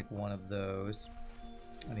wanted to make one of those.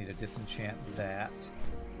 I need to disenchant that.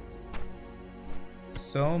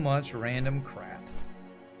 So much random crap.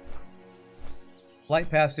 Flight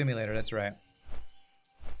Path Simulator, that's right.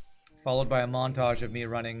 followed by a montage of me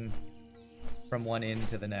running from one inn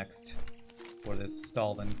to the next for this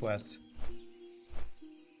Stalvin quest.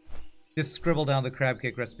 Just scribble down the crab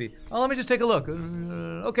cake recipe. Oh, let me just take a look.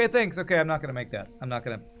 Okay, thanks. Okay, I'm not gonna make that. I'm not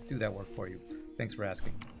gonna do that work for you. Thanks for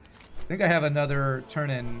asking. I think I have another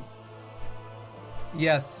turn-in.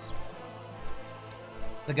 Yes.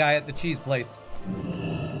 The guy at the cheese place.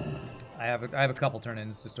 I have a couple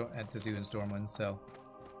turn-ins to do in Stormwind, so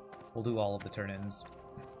we'll do all of the turn-ins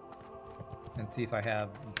and see if I have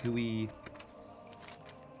gooey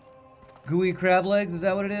crab legs. Is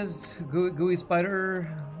that what it is? Gooey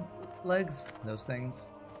spider legs? Those things.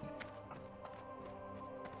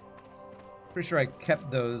 Pretty sure I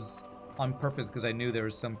kept those on purpose because I knew there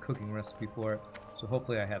was some cooking recipe for it. So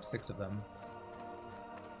hopefully I have 6 of them.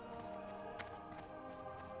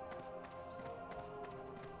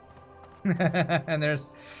 And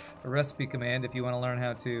there's a recipe command if you want to learn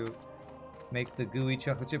how to make the gooey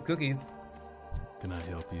chocolate chip cookies. Can I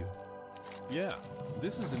help you? Yeah,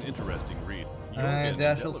 this is an interesting read. Alright,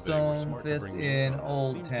 Dashel Stone Fist in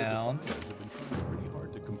Old Town.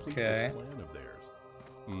 Okay.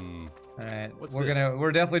 Alright,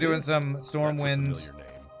 we're definitely doing some Stormwind,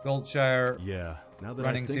 Goldshire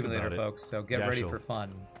running simulator, folks. So get ready for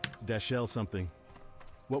fun. Dashel something.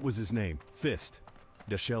 What was his name? Fist.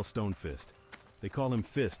 Dashel Stonefist. They call him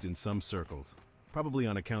Fist in some circles, probably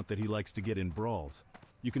on account that he likes to get in brawls.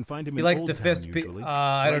 You can find him in Old Town usually.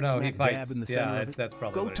 I don't know. He fights. In the Yeah, that's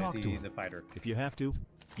probably what it is. He's him. a fighter. If you have to,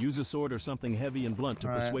 use a sword or something heavy and blunt to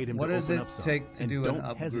persuade him to open up some. What does it take to do an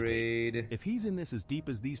upgrade? Hesitate. If he's in this as deep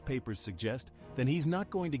as these papers suggest, then he's not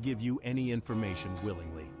going to give you any information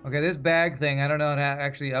willingly. Okay, this bag thing, I don't know how to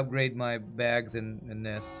actually upgrade my bags in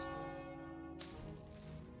this.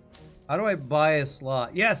 How do I buy a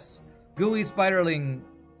slot? Yes! Gooey spiderling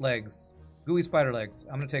legs. Gooey spider legs.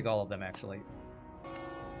 I'm gonna take all of them, actually.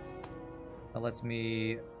 That lets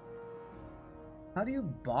me... How do you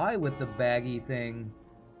buy with the baggy thing?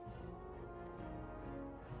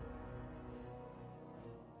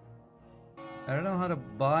 I don't know how to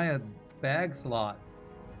buy a bag slot.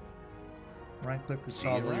 Right click to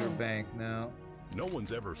toggle your bank. No. No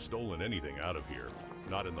one's ever stolen anything out of here.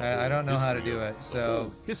 Not in the I don't know how to do it,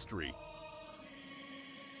 so... History.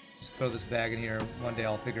 Just throw this bag in here. One day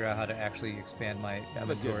I'll figure out how to actually expand my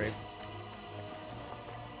inventory.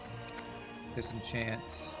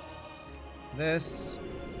 Disenchant this.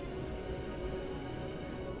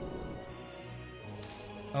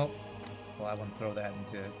 Oh. Well, I want to throw that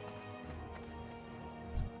into...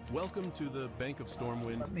 Welcome to the Bank of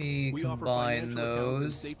Stormwind. Let me combine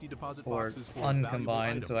those, or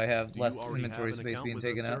uncombine, so I have less inventory space being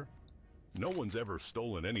taken up. No one's ever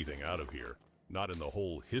stolen anything out of here. Not in the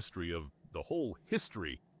whole history of the whole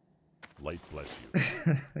history. Light bless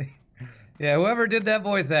you. Yeah, whoever did that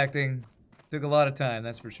voice acting took a lot of time,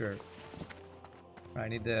 that's for sure. I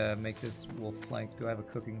need to make this wolf flank. Do I have a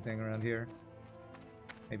cooking thing around here?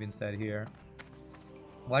 Maybe inside here.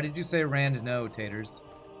 Why did you say Rand no, Taters?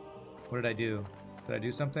 What did I do? Did I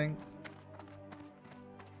do something?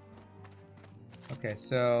 Okay,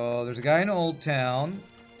 so there's a guy in Old Town.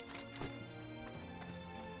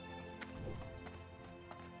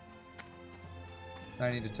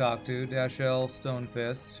 I need to talk to Dashel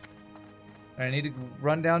Stonefist. And I need to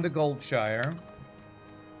run down to Goldshire.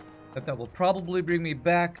 That will probably bring me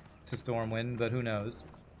back to Stormwind, but who knows?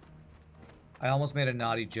 I almost made a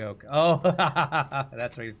naughty joke. Oh,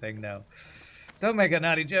 that's why he's saying no. Don't make a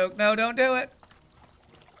naughty joke. No, don't do it.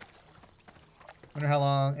 Wonder how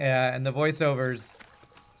long. Yeah, and the voiceovers.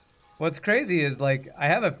 What's crazy is, like, I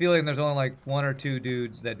have a feeling there's only like 1 or 2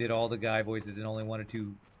 dudes that did all the guy voices and only 1 or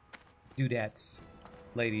 2 dudettes,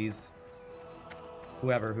 ladies,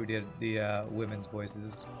 whoever who did the women's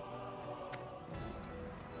voices.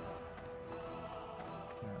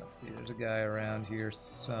 Let's see, there's a guy around here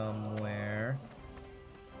somewhere.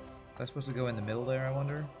 Am I supposed to go in the middle there, I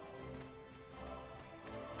wonder?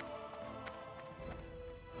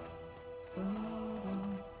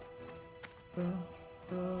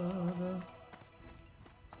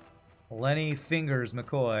 Lenny Fingers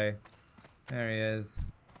McCoy. There he is.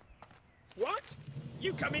 What?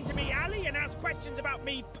 You come into me alley and ask questions about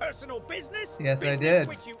me personal business? Yes, business I did.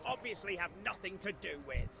 Which you obviously have nothing to do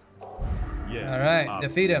with. Yeah. All right,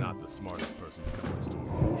 defeat him. Not the smartest person to come to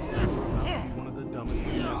Stormwind. You're one of the dumbest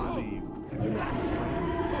to ever leave. Have you met any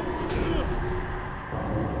friends?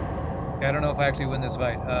 Okay, I don't know if I actually win this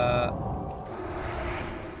fight.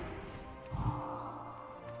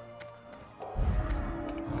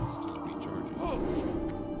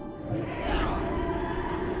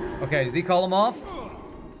 Okay, does he call him off?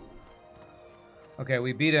 Okay,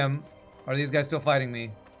 we beat him. Are these guys still fighting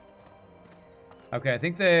me? Okay, I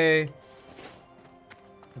think they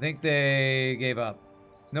gave up.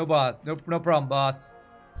 No boss. No problem, boss.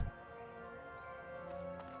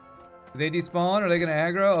 Do they despawn? Are they gonna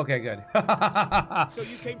aggro? Okay, good.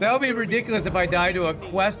 That would be ridiculous if I die to a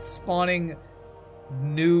quest spawning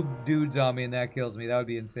noob dude zombie and that kills me. That would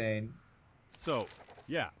be insane. So,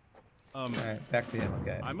 yeah. Alright, back to him,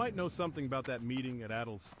 okay. I might know something about that meeting at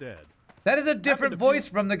Addle's stead. That is a different voice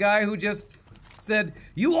from the guy who just said,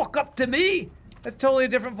 "You walk up to me!" That's totally a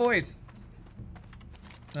different voice.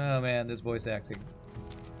 Oh man, this voice acting.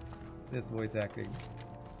 This voice acting.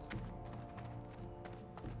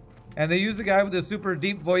 And they use the guy with the super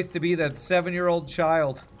deep voice to be that 7-year-old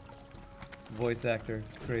child. Voice actor.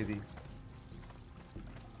 It's crazy.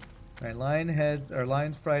 Alright,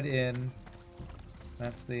 Lion's Pride Inn.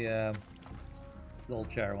 That's the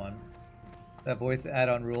Darkshire one. That voice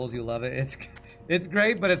add-on rules, you love it. It's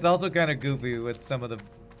great, but it's also kind of goofy with some of the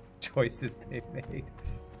choices they've made.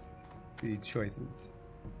 The choices.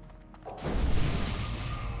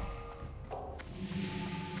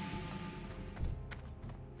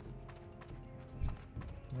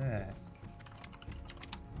 Alright.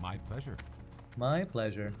 My pleasure. My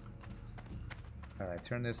pleasure. Alright,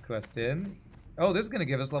 turn this quest in. Oh, this is gonna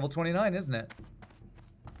give us level 29, isn't it?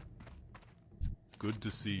 Good to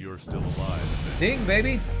see you're still alive. Ding,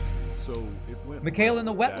 baby! So it went Mikhail in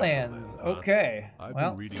the well. wetlands. Huh? Okay. I've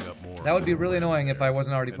Well, been reading up more that would be on really the annoying if I Red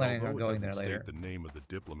wasn't already and planning on although it going there doesn't later. state the name of the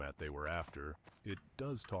diplomat they were after, it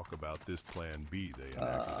does talk about this Plan B they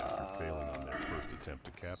enacted after failing on their first attempt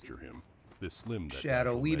to capture him. This Slim that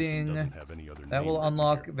Shadow Marshall Weeding. mentioned doesn't have any other That name will written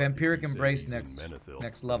unlock here, but Vampiric if you say Embrace he's in next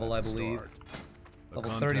Menethil, level, I that's a believe. start. A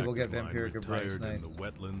Level 30 we'll get contact of mine Vampiric Embrace, retired nice. in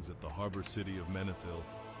the wetlands at the harbor city of Menethil.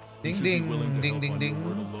 Ding, He should be ding, willing to ding, help ding, on your ding.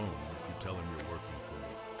 word alone if you tell him you're working for me.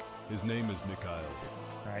 His name is Mikhail.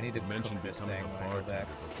 Alright, I need to Mentioned cook this becoming thing a when I go bartender back.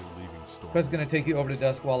 before leaving Storm. Quest's gonna take you over to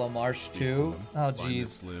Duskwallow Marsh Speak to too. him, Oh find the jeez.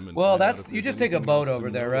 Slim, and Well, find out that's if you there's just take a anything boat else to over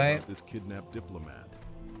there, know right? about this kidnapped diplomat.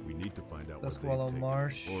 We need to find out Duskwallow what they've taken,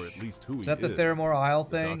 Marsh. or at least who Is he that the is. Theramore Isle The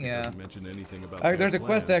thing? docket Yeah. doesn't mention anything about There's a their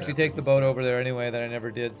quest to plans actually after take the he's boat dead. over there anyway that I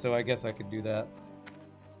never did, so I guess I could do that.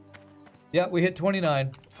 Yeah, we hit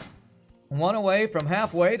 29. One away from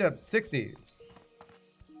halfway to 60.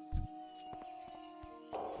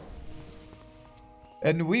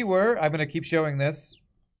 And we were, I'm gonna keep showing this.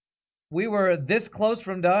 We were this close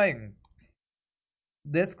from dying.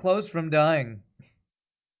 This close from dying.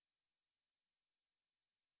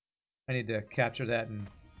 I need to capture that and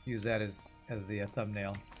use that as the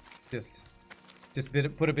thumbnail. Just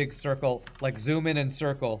put a big circle, like zoom in and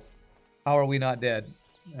circle. How are we not dead?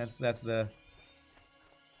 That's the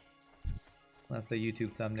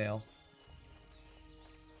YouTube thumbnail.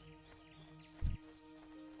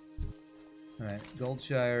 All right,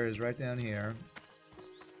 Darkshire is right down here.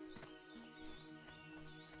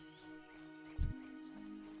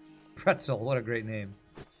 Pretzel, what a great name.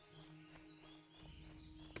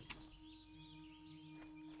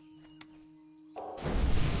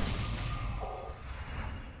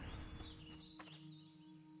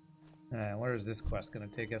 Alright, where is this quest going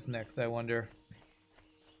to take us next, I wonder?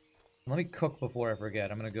 Let me cook before I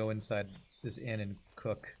forget. I'm going to go inside this inn and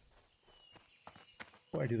cook.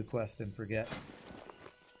 Before I do the quest and forget.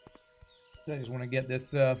 I just want to get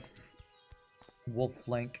this wolf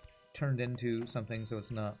flank turned into something so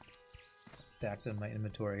it's not stacked in my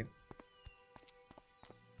inventory.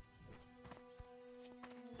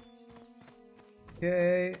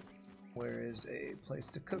 Okay, where is a place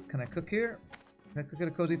to cook? Can I cook here? Can I cook at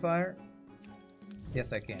a cozy fire?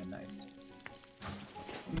 Yes, I can. Nice.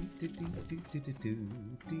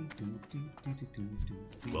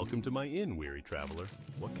 Welcome to my inn, weary traveler.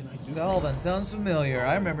 What can I do? Stalvan sounds familiar.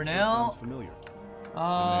 I remember now. Sounds familiar.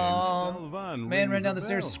 Man ran down the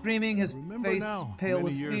stairs screaming, his face pale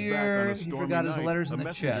with fear. He forgot his letters in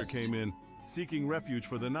the chest. Came in, seeking refuge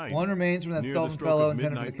for the night. One remains from that Near Stalvan the stroke fellow of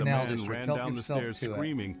intended for the midnight, canal the man district. ran Help down the yourself stairs to it.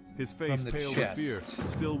 screaming, his face the pale chest. with fear.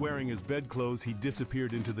 Still wearing his bedclothes, he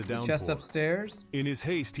disappeared into the downpour. Chest upstairs? In his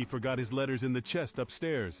haste, he forgot his letters in the chest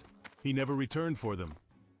upstairs. He never returned for them.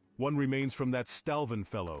 One remains from that Stalvan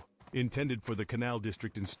fellow, intended for the canal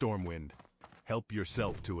district in Stormwind. Help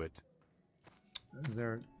yourself to it. Is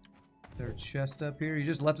there a chest up here? You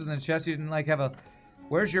just left it in the chest? You didn't like have a...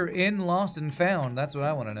 Where's your inn lost and found? That's what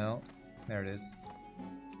I want to know. There it is.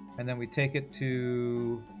 And then we take it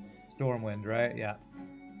to Stormwind, right? Yeah.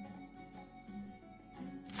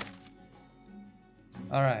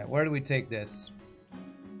 Alright, where do we take this?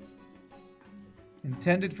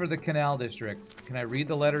 Intended for the canal district. Can I read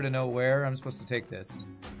the letter to know where I'm supposed to take this?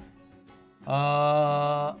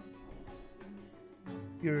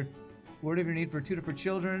 You're Word of your need for a tutor for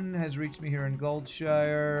children has reached me here in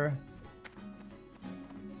Goldshire.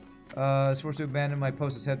 I was forced to abandon my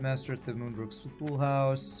post as headmaster at the Moonbrook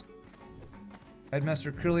Schoolhouse.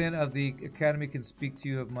 Headmaster Krillian of the Academy can speak to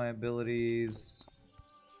you of my abilities.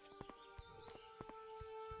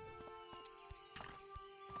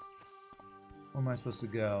 Where am I supposed to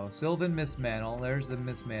go? Sylvan Mistmantle. There's the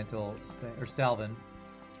Mistmantle thing. Or Stalvin.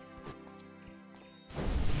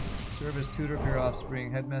 Serve as tutor for your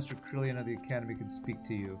offspring. Headmaster Krillian of the Academy can speak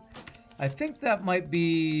to you. I think that might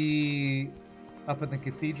be up in the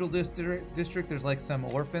Cathedral District. There's like some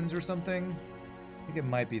orphans or something. I think it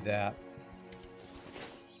might be that.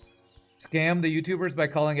 Scam the YouTubers by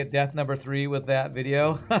calling it Death Number 3 with that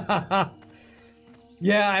video.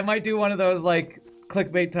 Yeah, I might do one of those like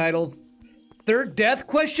clickbait titles. Third death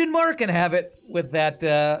question mark and have it with that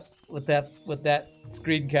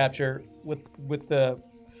screen capture with the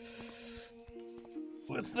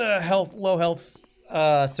low health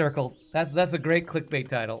circle. That's a great clickbait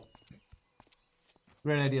title.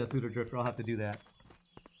 Great idea, Pseudo Drifter. I'll have to do that.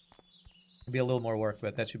 It'll be a little more work,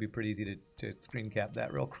 but that should be pretty easy to screen cap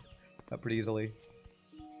that pretty easily.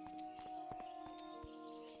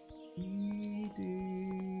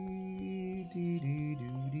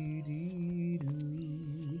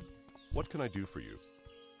 What can I do for you?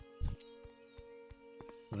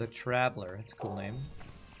 The Traveler. That's a cool name.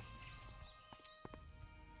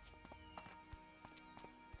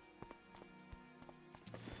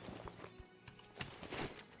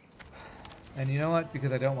 And you know what?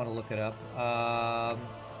 Because I don't want to look it up.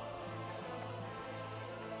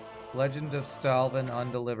 Legend of Stalvin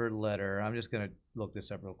Undelivered Letter. I'm just going to look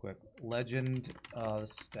this up real quick. Legend of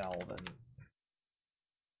Stalvin.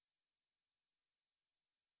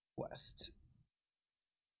 West.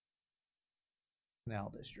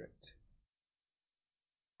 Canal District.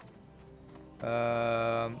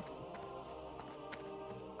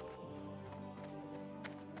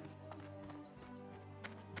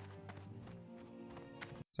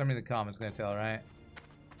 Somebody in the comments gonna tell, right?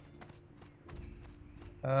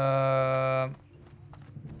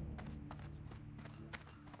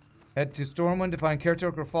 Head to Stormwind to find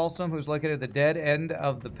Caretaker Folsom, who's located at the dead end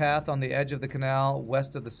of the path on the edge of the canal,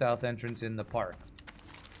 west of the south entrance in the park.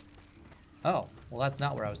 Oh, well that's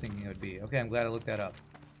not where I was thinking it would be. Okay, I'm glad I looked that up.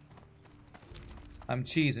 I'm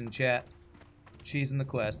cheesing, chat. Cheesing the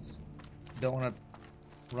quests. Don't want to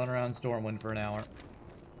run around Stormwind for an hour.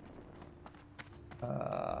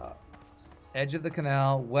 Edge of the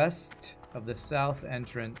canal, west of the south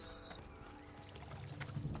entrance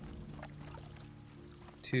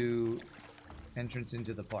to entrance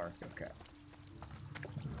into the park. Okay.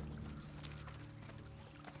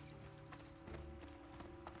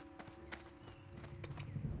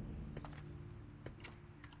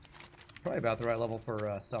 Probably about the right level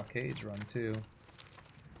for Stockades run too.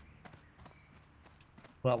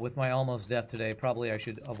 But with my almost death today, probably I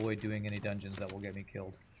should avoid doing any dungeons that will get me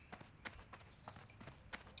killed.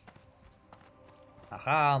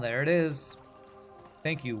 Aha, there it is.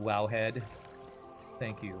 Thank you, Wowhead.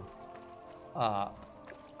 Thank you.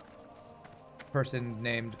 Person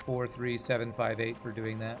named 43758 for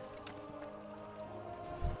doing that.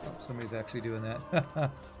 Oh, somebody's actually doing that.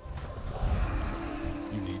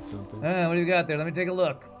 You need something? What do you got there? Let me take a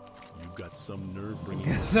look. You've got some nerve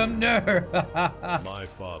bringing Some nerve. My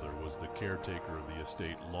father was the caretaker of the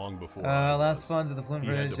estate long before I last was. funds of the Flint He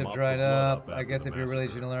had Bridge to have mop dried the blood up. I after guess the if you're really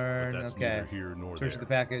massacre, to learn. but that's Okay. neither here nor Search there. the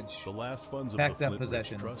package. The last funds Packed of the up Flint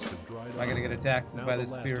possessions. Bridge Trust have dried Am I gonna up. get attacked Now by the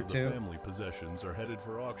this last spirit of the too? family possessions are headed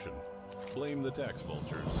for auction. Blame the tax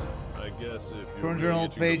vultures. I guess if you Current journal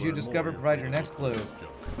page you discover provide your next clue.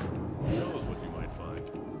 Who knows what you might find?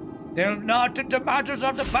 Delve not into matters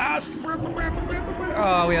of the past.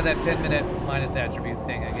 Oh, we have that 10-minute minus attribute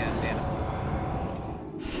thing again. Damn it.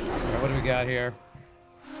 Alright, what do we got here?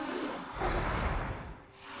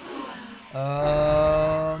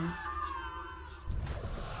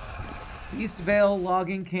 East Vale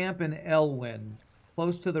Logging Camp in Elwyn,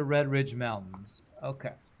 close to the Red Ridge Mountains.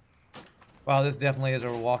 Okay. Wow, this definitely is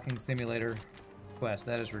a walking simulator quest.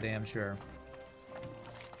 That is for damn sure.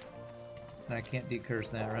 And I can't decurse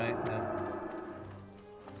that, right? No.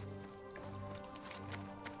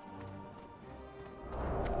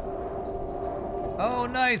 Oh,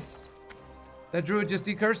 nice! That druid just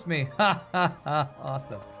decursed me. Ha ha ha.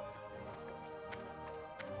 Awesome.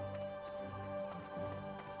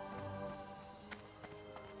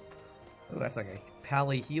 Oh, that's like a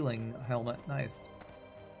pally healing helmet. Nice.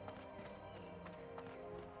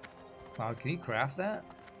 Wow, can he craft that?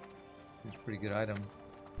 It's a pretty good item.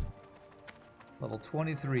 Level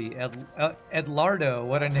 23, Edlardo.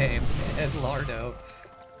 What a name. Edlardo.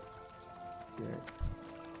 Okay.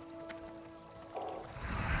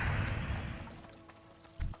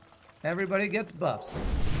 Everybody gets buffs.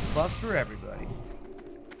 Buffs for everybody.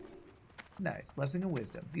 Nice. Blessing of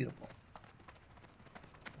wisdom. Beautiful.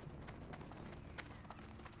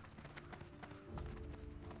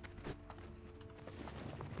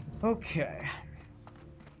 Okay.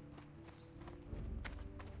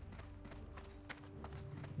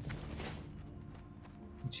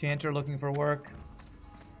 Enchanter looking for work.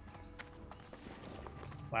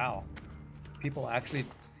 Wow. People actually...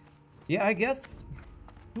 Yeah, I guess...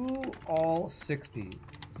 Who all 60?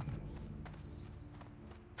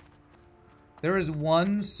 There is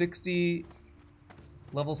one 60...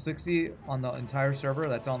 Level 60 on the entire server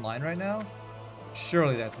that's online right now?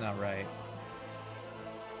 Surely that's not right.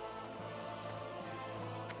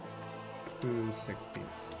 Who's 60?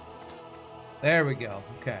 There we go.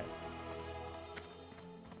 Okay.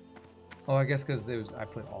 Oh, I guess because I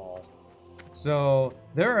put all. So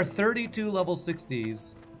there are 32 level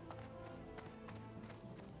 60s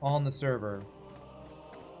on the server.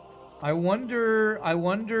 I wonder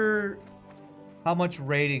how much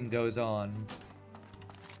raiding goes on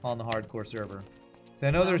the hardcore server. So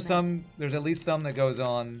I know there's at least some that goes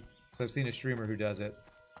on. I've seen a streamer who does it.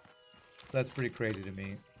 That's pretty crazy to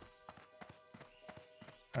me.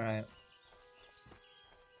 All right.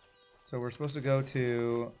 So we're supposed to go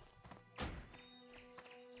to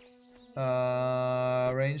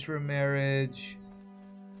arrange for a marriage.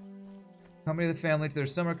 Accompany the family to their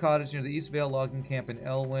summer cottage near the East Vale logging camp in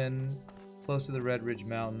Elwyn, close to the Red Ridge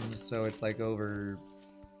Mountains. So it's like over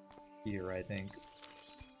here, I think.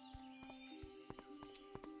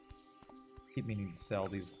 Keep meaning to sell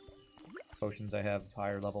these potions. I have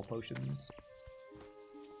higher level potions.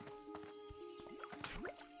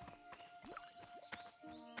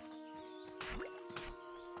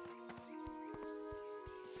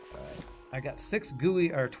 I got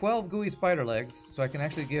 12 gooey spider legs, so I can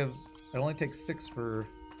actually give... It only takes 6 for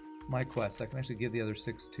my quest. I can actually give the other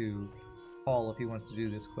 6 to Paul if he wants to do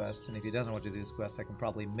this quest. And if he doesn't want to do this quest, I can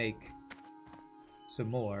probably make some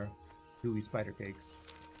more gooey spider cakes.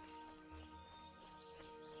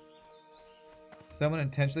 Someone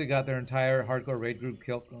intentionally got their entire hardcore raid group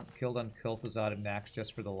killed on Kel'Thuzad and Nax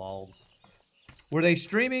just for the lulz. Were they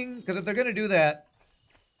streaming? Because if they're going to do that,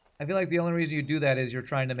 I feel like the only reason you do that is you're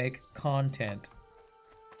trying to make content.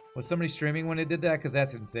 Was somebody streaming when they did that? Because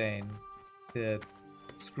that's insane. To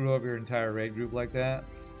screw over your entire raid group like that.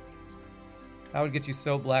 That would get you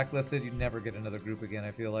so blacklisted, you'd never get another group again,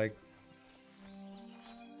 I feel like.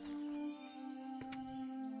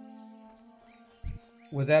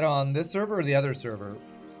 Was that on this server or the other server?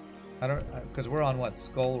 I don't... Because we're on, what,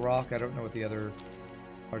 Skull Rock? I don't know what the other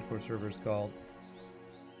hardcore server is called.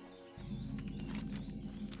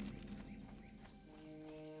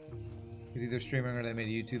 He's either streaming or they made a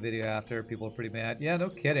YouTube video after. People are pretty mad. Yeah, no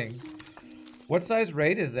kidding. What size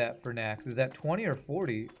raid is that for Nax? Is that 20 or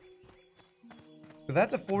 40? If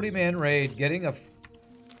that's a 40-man raid, getting a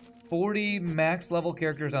 40 max level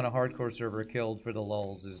characters on a hardcore server killed for the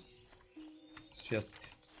lulz is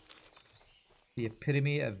just the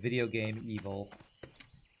epitome of video game evil.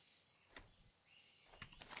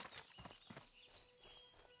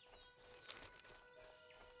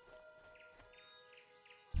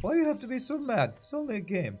 Why you have to be so mad? It's only a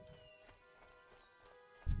game.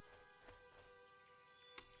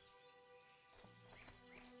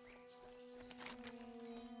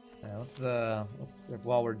 Yeah, let's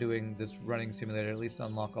while we're doing this running simulator, at least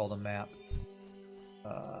unlock all the map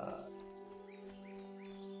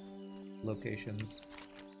locations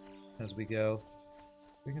as we go.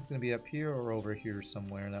 I think it's gonna be up here or over here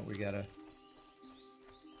somewhere that we gotta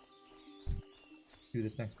do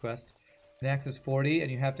this next quest. Nax is 40,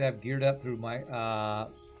 and you have to have geared up through my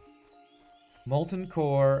Molten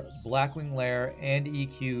Core, Blackwing Lair, and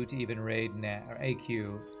EQ to even raid Nax. Or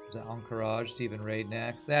AQ, is that Encourage to even raid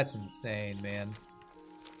Nax? That's insane, man.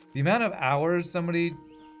 The amount of hours somebody...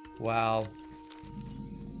 Wow.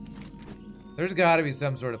 There's gotta be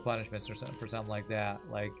some sort of punishments or something for something like that.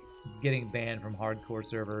 Like getting banned from hardcore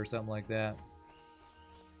server or something like that.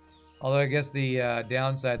 Although I guess the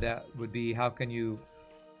downside that would be how can you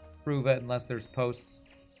prove it unless there's posts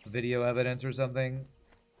video evidence or something.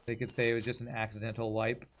 They could say it was just an accidental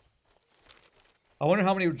wipe. I wonder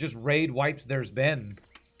how many just raid wipes there's been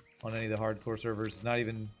on any of the hardcore servers. Not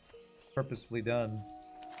even purposefully done.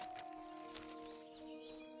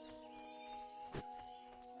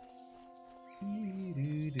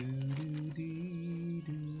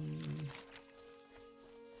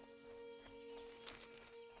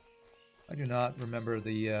 I do not remember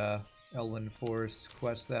the Elwyn Forest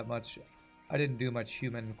quest that much. I didn't do much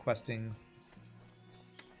human questing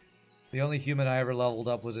The only human I ever leveled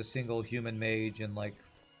up was a single human mage in like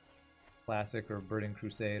Classic or Burning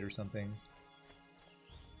Crusade or something.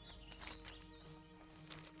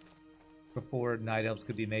 Before Night Elves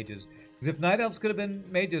could be mages. Because if Night Elves could have been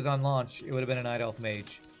mages on launch, it would have been a Night Elf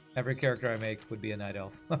mage. Every character I make would be a Night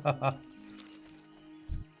Elf.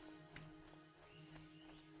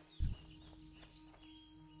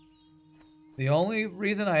 The only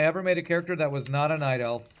reason I ever made a character that was not a Night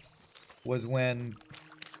Elf was when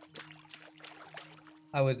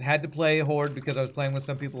I had to play Horde because I was playing with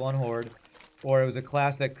some people on Horde, or it was a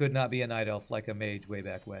class that could not be a Night Elf like a mage way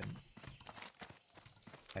back when.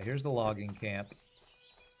 Right, here's the logging camp.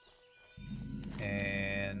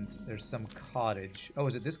 And there's some cottage. Oh,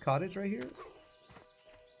 is it this cottage right here? I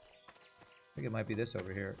think it might be this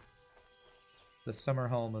over here. The summer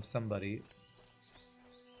home of somebody.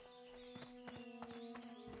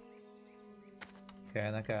 Okay,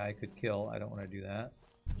 and that guy I could kill. I don't want to do that.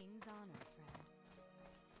 King's honor, friend.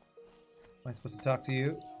 Am I supposed to talk to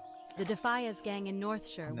you? The Defias gang in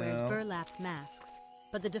Northshire wears No. burlap masks,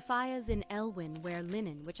 but the Defias in Elwyn wear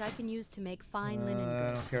linen, which I can use to make fine linen goods.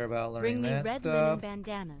 I don't care about Bring learning me that red stuff. linen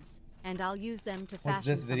bandanas, and I'll use them to What's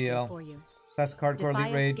fashion this video? something for you. Classic hardcore elite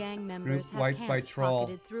Defias raid gang members group have wiped by camps troll.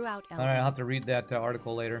 pocketed throughout Elwyn. Alright, I'll have to read that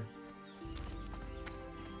article later.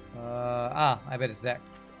 I bet it's that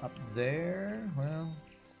up there. Well.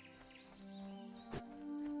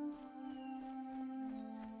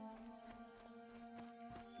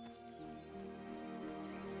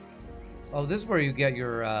 Oh, this is where you get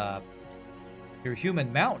your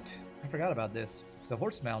human mount. I forgot about this. The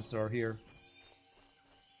horse mounts are here.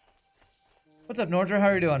 What's up, Nordra? How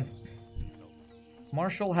are you doing?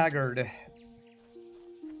 Marshall Haggard.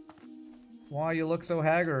 Why you look so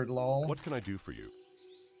haggard, lol? What can I do for you?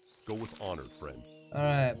 Go with honor, friend.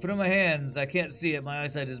 Alright, put in my hands. I can't see it. My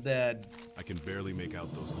eyesight is bad. I can barely make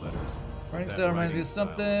out those letters. Writing That style reminds me writing of style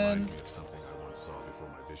something. reminds me of something I once saw before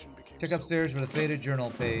my vision became Check so upstairs for the faded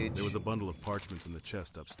journal page. There was a bundle of parchments in the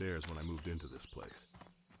chest upstairs when I moved into this place.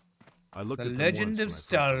 I looked The at them Legend once of when I first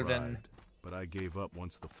Stalvin. arrived, but I gave up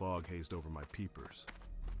once the fog hazed over my peepers.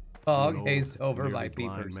 Fog An old, hazed over nearly my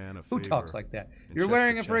blind peepers. man of Who favor, talks like that? and You're checked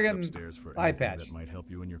wearing the a chest friggin' upstairs for eye anything patch. that might help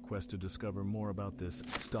you in your quest to discover more about this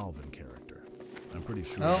Stalvin character. I'm pretty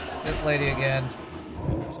sure. Oh, this lady again.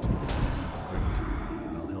 Interesting. Bring it to me,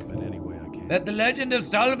 and I'll help in any way I can. Let the legend of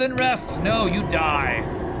Stalvin rest. No, you die.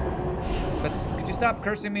 But could you stop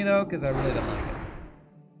cursing me though? Because I really don't like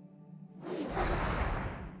it.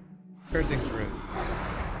 Cursing's rude.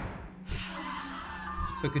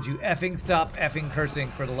 So could you effing stop effing cursing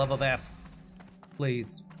for the love of F?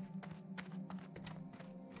 Please.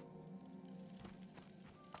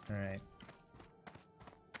 Alright.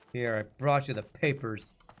 Here, I brought you the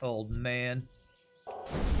papers, old man.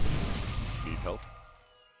 Need help?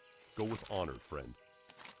 Go with honor, friend.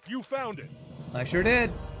 You found it. I sure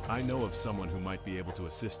did. I know of someone who might be able to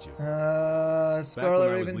assist you. Scarlet Back when I was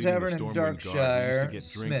Raven leading the Tavern in Stormwind Guard, we used Darkshire. to get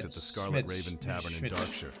drinks at the Scarlet Raven Tavern in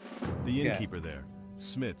Darkshire. The innkeeper there,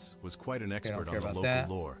 Smits, was quite an expert care on the about local that.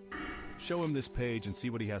 lore. Show him this page and see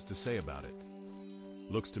what he has to say about it.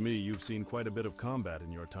 Looks to me you've seen quite a bit of combat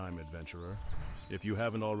in your time, adventurer. If you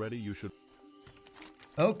haven't already, you should...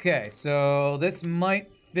 Okay, so this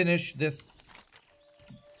might finish this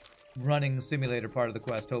running simulator part of the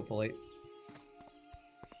quest, hopefully.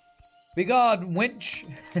 Be gone, winch!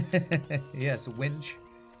 Yes, winch.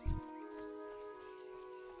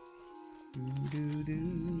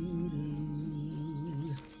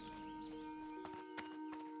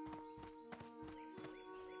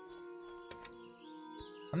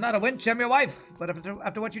 I'm not a winch, I'm your wife. But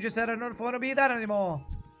after what you just said, I don't want to be that anymore.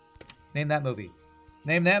 Name that movie.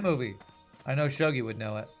 Name that movie. I know Shogi would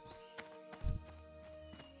know it.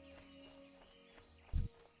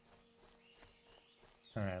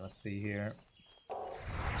 Alright, let's see here.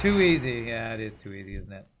 Too easy. Yeah, it is too easy,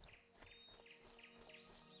 isn't it?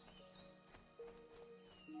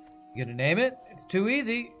 You gonna name it? It's too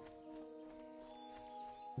easy.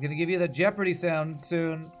 I'm gonna give you the Jeopardy sound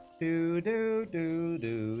soon. Do do do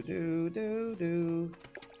do do do do.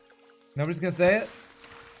 Nobody's gonna say it?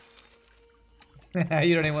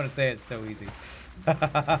 You don't even want to say it, it's so easy.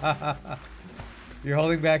 You're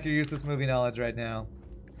holding back your useless movie knowledge right now.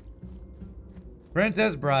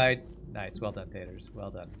 Princess Bride. Nice, well done, Taters.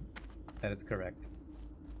 Well done. That is correct.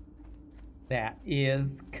 That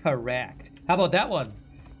is correct. How about that one?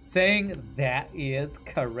 Saying that is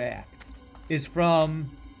correct is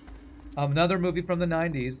from another movie from the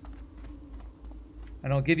 90s.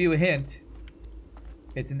 And I'll give you a hint.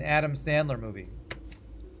 It's an Adam Sandler movie.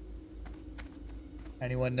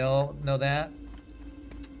 Anyone know that?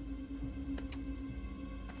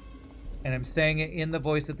 And I'm saying it in the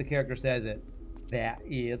voice that the character says it. That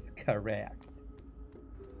is correct.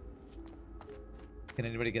 Can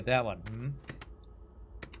anybody get that one? Hmm?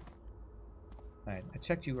 Alright, I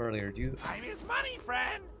checked you earlier. Do you... Time is money,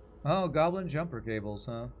 friend! Oh, goblin jumper cables,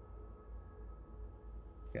 huh?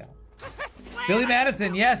 Yeah. Billy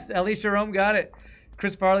Madison, yes! Alicia Rome got it.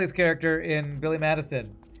 Chris Farley's character in Billy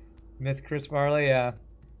Madison. Miss Chris Farley, yeah.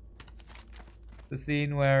 The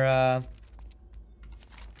scene where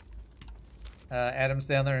Adam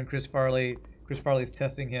Sandler and Chris Farley's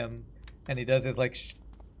testing him, and he does his like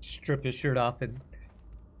strip his shirt off and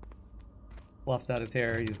fluffs out his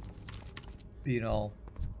hair. He's being all,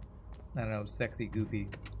 I don't know, sexy, goofy.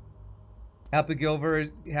 Happy Gilmore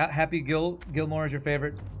is your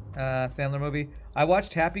favorite Sandler movie. I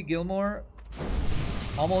watched Happy Gilmore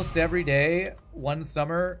almost every day one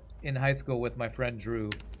summer in high school with my friend Drew.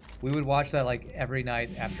 We would watch that like every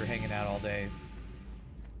night after hanging out all day.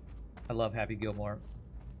 I love Happy Gilmore.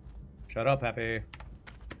 Shut up, Happy.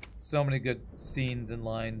 So many good scenes and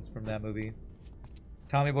lines from that movie.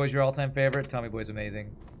 Tommy Boy's your all-time favorite? Tommy Boy's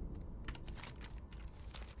amazing.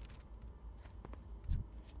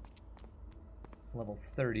 Level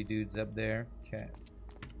 30 dudes up there. Okay.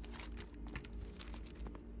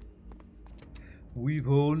 We've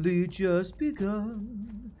only just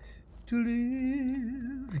begun to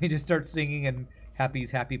live. He just starts singing in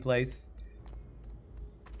Happy's Happy Place.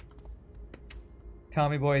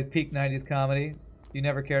 Tommy Boy's peak 90s comedy. You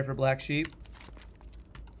never cared for Black Sheep?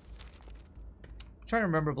 I'm trying to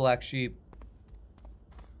remember Black Sheep.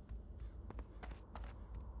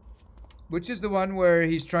 Which is the one where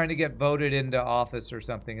he's trying to get voted into office or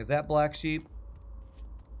something? Is that Black Sheep?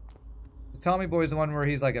 Tommy Boy's the one where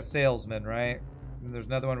he's like a salesman, right? And there's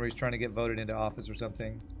another one where he's trying to get voted into office or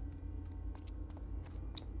something.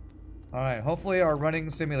 Alright, hopefully our running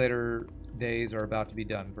simulator days are about to be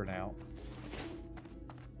done for now.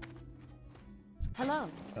 Hello.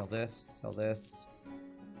 Sell this, sell this.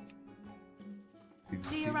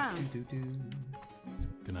 See you around.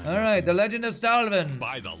 Alright, The Legend of Stalvin.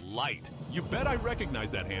 By the light! You bet I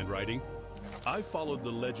recognize that handwriting. I followed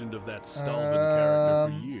the legend of that Stalvin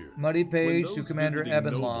character for years. Muddy Page When to those Commander visiting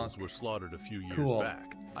Ebenlock. nobles were slaughtered a few years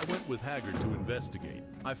back, I went with Haggard to investigate.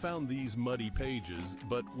 I found these muddy pages,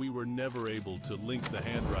 but we were never able to link the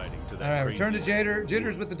handwriting to that. Alright, return to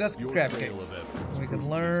Jitters with the Dusky Crab Cakes. We can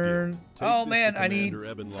learn. Oh man, I need.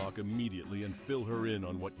 Ebenlock immediately and fill her in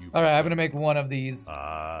on what you. Alright, I'm gonna make one of these.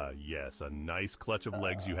 Ah, yes, a nice clutch of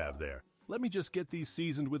legs you have there. Let me just get these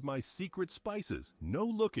seasoned with my secret spices. No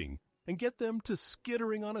looking. And get them to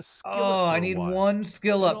skittering on a skillet. Oh, I need one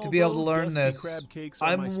skill up to be able to learn this.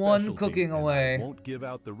 I'm one cooking away. I won't give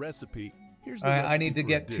out the recipe. Here's the Alright, recipe I need to for a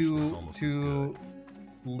get dish two that's almost as good.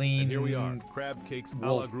 lean. And here we are, crab cakes a la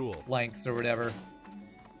wolf gruel. flanks or whatever.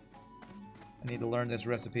 I need to learn this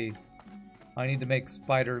recipe. I need to make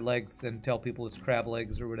spider legs and tell people it's crab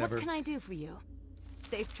legs or whatever. What can I do for you?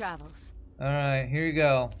 Safe travels. Alright, here you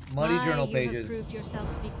go. Muddy journal pages. You have proved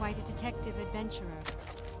yourself to be quite a detective adventurer.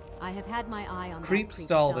 I have had my eye on Creep that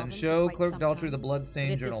Stalvin. Show for quite Clerk some Daltrey time. the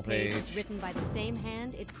bloodstained journal But if this page. is written by the same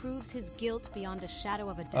hand, it proves his guilt beyond a shadow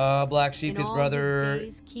of a doubt. Black Sheep, In his all brother,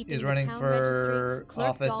 days keeping is the running town for registry, Clerk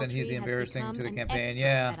office, and he's the Daltrey has embarrassing to the become an campaign. expert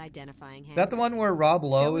Yeah. at identifying Is that the one where Rob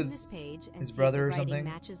Lowe is his brother or something?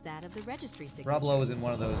 Matches that of the registry signature. Rob Lowe is in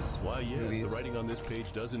one of those Why, yes, movies. the writing on this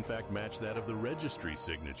page does in fact match that of the registry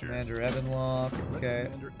signature. Commander Ebenlock. Okay.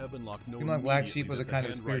 Commander Ebenlock Seemed like Black Sheep was a kind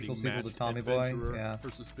of spiritual sequel to Tommy Boy. Yeah.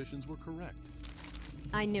 Her suspicions were correct.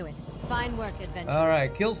 I knew it. Fine work, adventurer.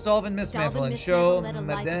 Alright, kill Stalvin Mistmantle and show led a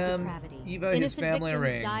life of Madame depravity. Eva his Innocent family a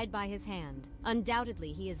victims ring. died by his hand.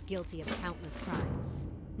 Undoubtedly, he is guilty of countless crimes.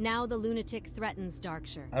 Now the lunatic threatens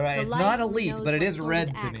Darkshire. Alright, The it's light not who elite, knows but it what is sordid red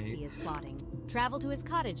to acts me. He is plotting. Travel to his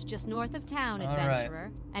cottage just north of town, Alright.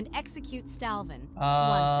 adventurer, and execute Stalvin once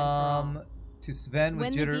and for all. To Sven with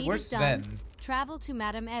When the Jitter. deed Where's is done, Sven? travel to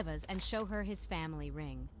Madame Eva's and show her his family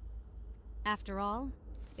ring. After all,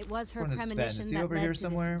 it was her Where is Sven? premonition Is he that over led here to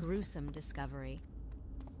somewhere? this gruesome discovery.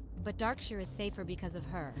 But Darkshire is safer because of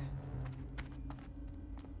her.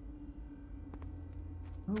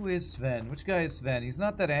 Who is Sven? Which guy is Sven? He's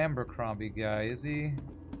not that Abercrombie guy, is he?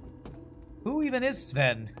 Who even is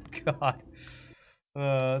Sven? God.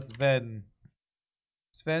 Sven.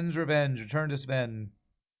 Sven's Revenge. Return to Sven.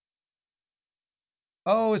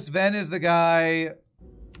 Oh, Sven is the guy...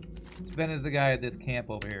 Sven is the guy at this camp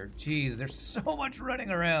over here. Jeez, there's so much running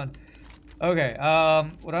around. Okay,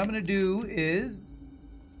 what I'm gonna do is...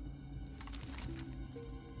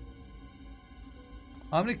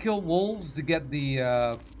 I'm gonna kill wolves to get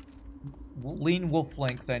the lean wolf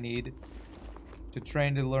flanks I need to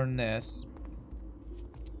train to learn this.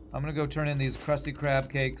 I'm gonna go turn in these crusty crab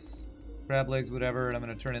cakes, crab legs, whatever, and I'm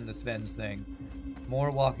gonna turn in the Sven's thing.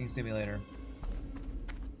 More walking simulator.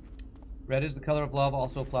 Red is the color of love,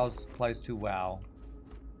 also applies to WoW.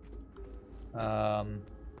 Not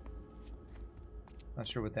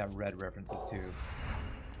sure what that red references to.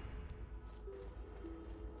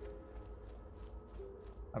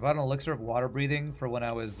 I bought an elixir of water breathing for when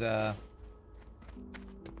I was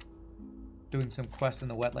doing some quests in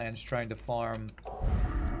the wetlands trying to farm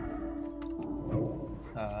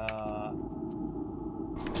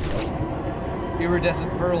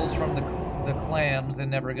iridescent pearls from the clams and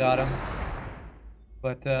never got them.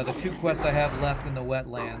 But the 2 quests I have left in the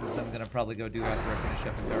wetlands, I'm gonna probably go do after I finish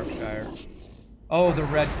up in Darkshire. Oh, the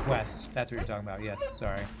red quest. That's what you're talking about. Yes,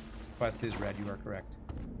 sorry. Quest is red. You are correct.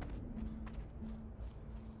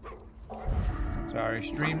 Sorry,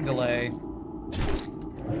 stream delay.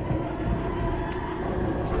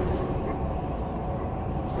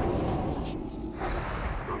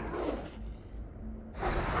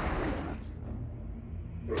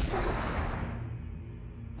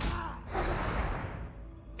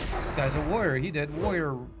 This guy's a warrior. He did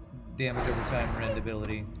warrior damage over time rend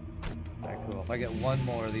ability. Alright, cool. If I get 1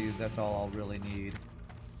 more of these, that's all I'll really need.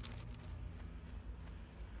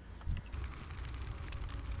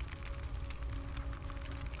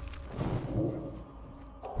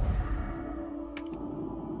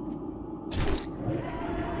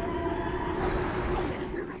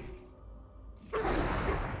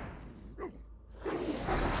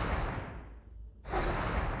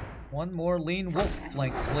 One more lean wolf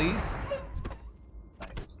flank, please.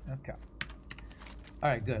 Nice. Okay.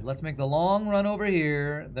 Alright, good. Let's make the long run over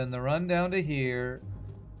here, then the run down to here.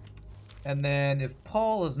 And then if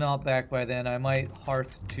Paul is not back by then, I might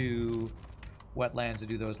hearth to wetlands to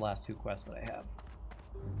do those last 2 quests that I have.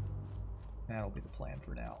 That'll be the plan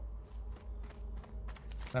for now.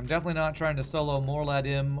 I'm definitely not trying to solo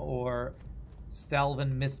Morladim or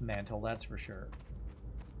Stalvin Mistmantle, that's for sure.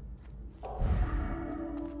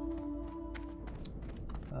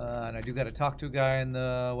 And I do got to talk to a guy in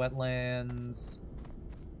the wetlands.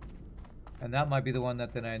 And that might be the one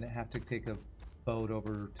that then I have to take a boat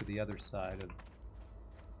over to the other side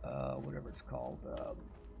of whatever it's called.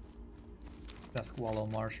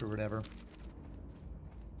 Duskwallow Marsh or whatever.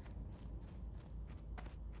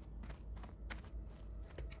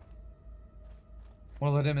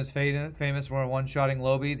 Morladim is famous for one-shotting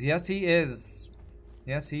lobies. Yes, he is.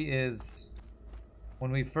 Yes, he is.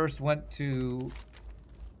 When we first went to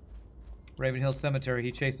Ravenhill Cemetery,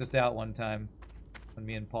 he chased us out one time when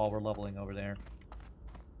me and Paul were leveling over there.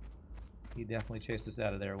 He definitely chased us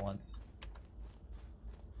out of there once.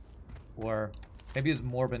 Or maybe it was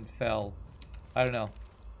Morbent Fell. I don't know.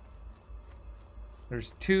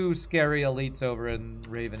 There's 2 scary elites over in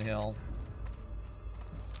Ravenhill.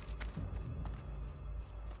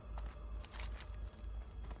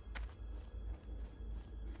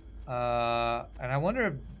 And I wonder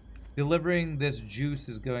if delivering this juice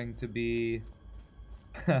is going to be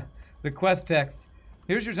the quest text.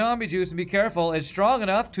 Here's your zombie juice and be careful. It's strong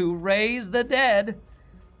enough to raise the dead.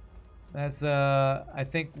 That's I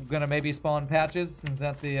think gonna maybe spawn patches since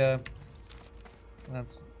that the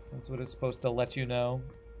that's what it's supposed to let you know.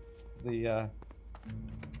 The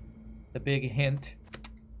big hint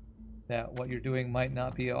that what you're doing might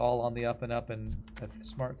not be all on the up and up and a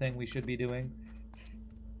smart thing we should be doing.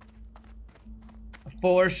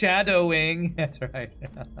 Foreshadowing. That's right.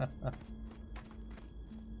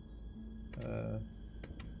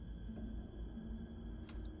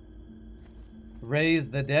 Raise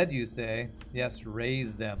the dead, you say? Yes,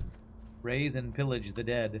 raise them. Raise and pillage the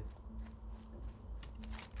dead.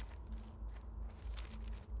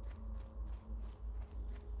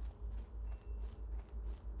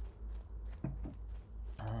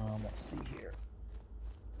 Let's see here.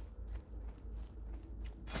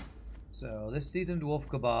 So this seasoned wolf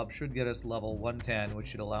kebab should get us level 110, which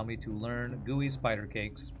should allow me to learn gooey spider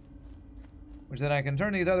cakes, which then I can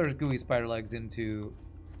turn these other gooey spider legs into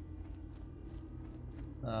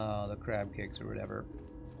the crab cakes or whatever,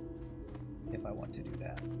 if I want to do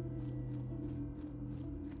that.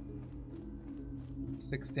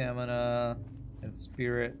 6 stamina and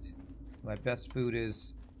spirit. My best food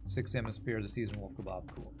is 6 stamina spirit, the seasoned wolf kebab.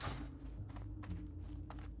 Cool.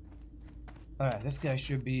 Alright, this guy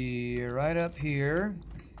should be right up here.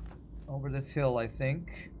 Over this hill, I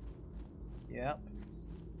think. Yep.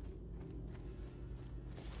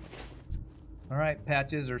 Alright,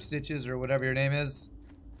 Patches or Stitches or whatever your name is.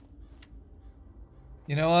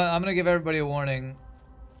 You know what? I'm gonna give everybody a warning.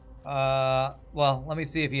 Well, let me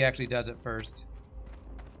see if he actually does it first.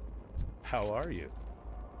 How are you?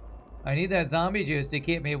 I need that zombie juice to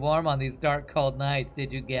keep me warm on these dark, cold nights.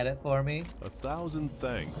 Did you get it for me? 1,000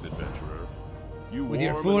 thanks, adventurer. You with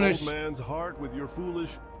warm your foolish... an old man's heart with your foolish...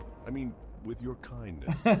 with your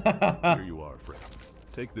kindness. Here you are, friend.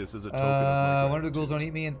 Take this as a token of my gratitude. Wonder the ghouls don't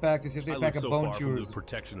eat me. In fact, it's just a pack of bone chewers.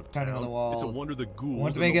 Protection of pounding on the walls. It's a wonder the ghouls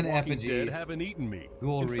want to make and an the Walking effigy. Dead haven't eaten me.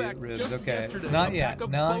 Ghoul fact, ribs. Okay, yesterday, it's not a yet. pack of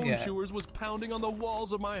not bone yet. chewers was pounding on the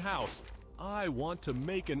walls of my house. I want to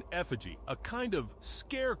make an effigy, a kind of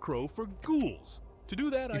scarecrow for ghouls. To do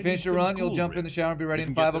that, you finish your run, you'll jump in the shower and be ready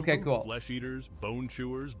in 5. Okay, cool. Flesh eaters, bone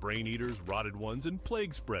chewers, brain eaters, rotted ones, and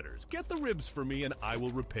plague spreaders. Get the ribs for me, and I will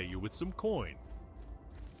repay you with some coin.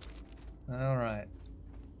 All right.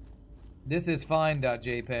 This is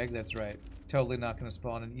fine.jpg. That's right. Totally not going to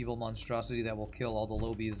spawn an evil monstrosity that will kill all the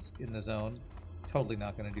lobies in the zone. Totally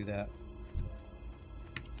not going to do that.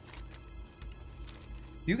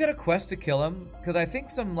 You get a quest to kill him? Because I think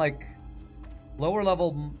some, like, lower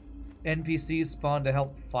level NPCs spawn to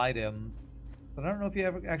help fight him. But I don't know if you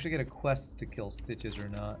ever actually get a quest to kill Stitches or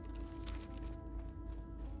not.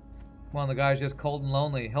 Come on, the guy's just cold and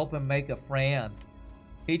lonely. Help him make a friend.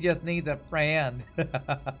 He just needs a friend.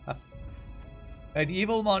 An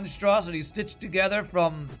evil monstrosity stitched together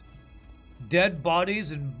from dead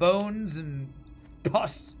bodies and bones and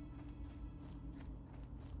pus.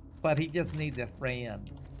 But he just needs a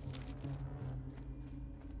friend.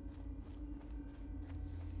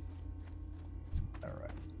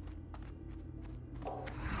 Alright.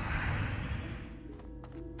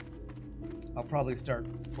 I'll probably start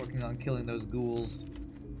working on killing those ghouls.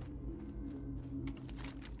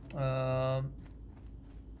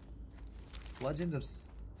 Legend of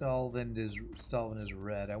Stalvin is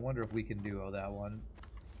red. I wonder if we can duo that one.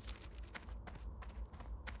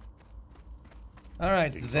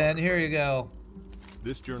 Alright, Sven, here you go.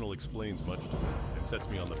 This journal explains much to me and sets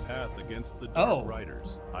me on the path against the Dark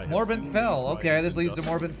Riders. Morbin Fell. Okay, this leads to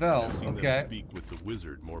Morbin Fell. I've seen Okay. them speak with the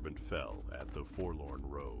wizard Morbin Fell at the Forlorn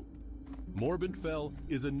Road. Morbin Fell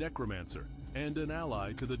is a necromancer and an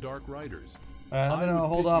ally to the Dark Riders. I'm gonna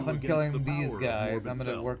hold off on against killing the these power of guys. Morbin I'm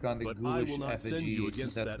gonna Fell, work on the but I ghoulish will not send you effigy since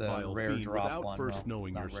against that's that the vile rare fiend drop without one. first Well,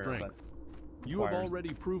 knowing your not rare, strength. but You have requires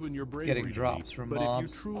already proven your bravery getting drops to me, from but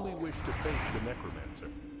mobs. if you truly wish to face the necromancer,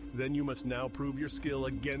 then you must now prove your skill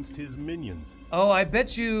against his minions. Oh, I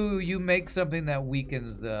bet you make something that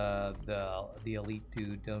weakens the elite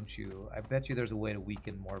dude, don't you? I bet you there's a way to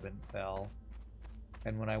weaken Morbin Fell.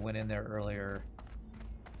 And when I went in there earlier,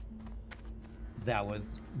 that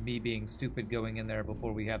was me being stupid going in there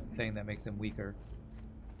before we have the thing that makes him weaker.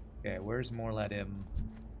 Okay, where's Morladim?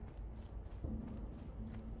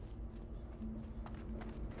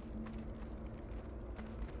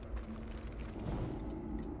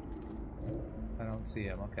 I don't see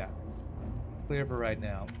him. Okay. Clear for right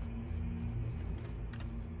now.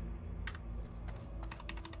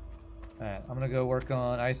 Alright, I'm gonna go work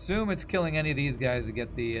on... I assume it's killing any of these guys to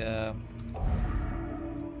get the,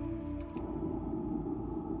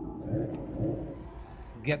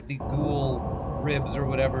 get the ghoul ribs or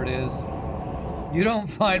whatever it is. You don't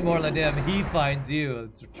find Morladim, he finds you.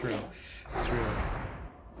 It's true. True.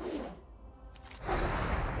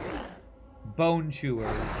 Bone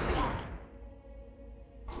chewers.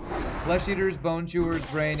 Flesh eaters, bone chewers,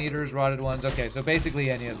 brain eaters, rotted ones. Okay, so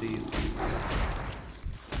basically any of these.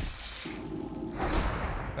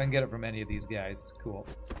 If I can get it from any of these guys, cool.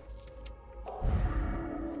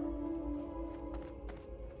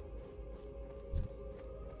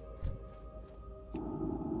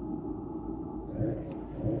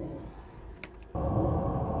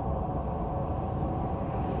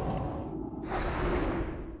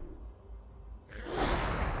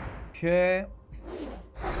 Okay.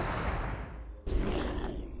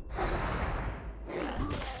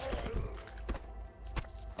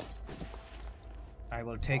 I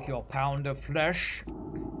will take your pound of flesh.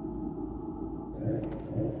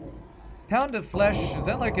 Pound of flesh, is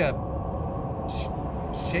that like a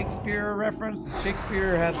Shakespeare reference? Does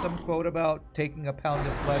Shakespeare have some quote about taking a pound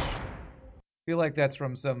of flesh? I feel like that's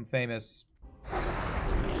from some famous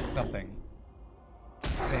something.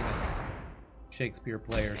 Famous Shakespeare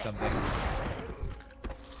play or something.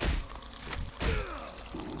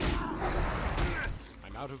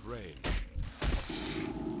 I'm out of range.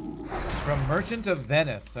 From Merchant of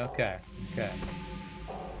Venice. Okay. Okay.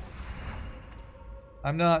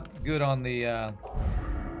 I'm not good on the,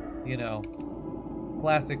 you know,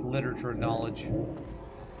 classic literature knowledge.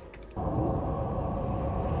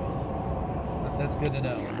 But that's good to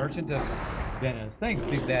know. Merchant of Venice. Thanks,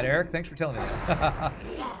 Big Bad Eric. Thanks for telling me that.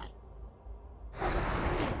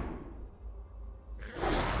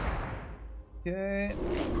 Okay.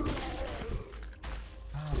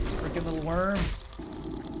 Oh, this freaking Freaking little worms.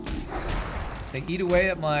 They eat away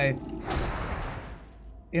at my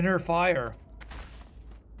inner fire.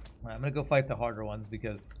 I'm gonna go fight the harder ones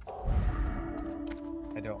because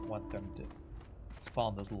I don't want them to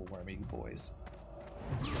spawn those little wormy boys.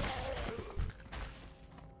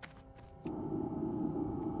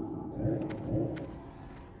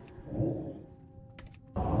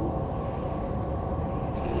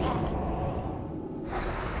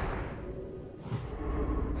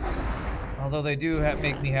 Although they do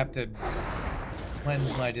make me have to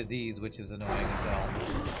cleanse my disease, which is annoying as hell.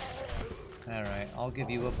 Alright, I'll give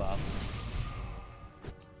you a buff.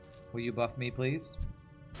 Will you buff me, please?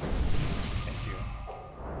 Thank you.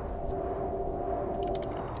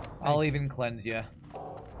 I'll even cleanse you.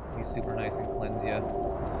 Be super nice and cleanse you.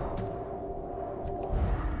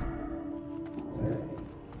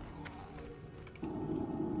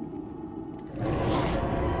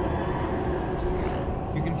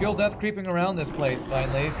 You can feel death creeping around this place,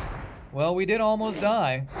 Vineleaf. Well, we did almost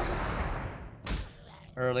die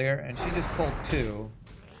earlier, and she just pulled 2.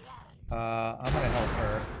 I'm gonna help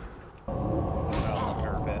her. I'll help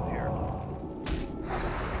her a bit here.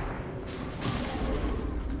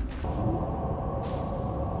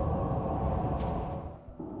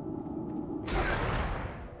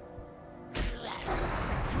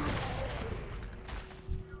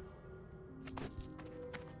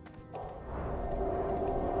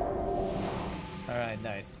 Alright,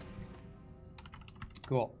 nice.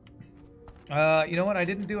 Cool. You know what I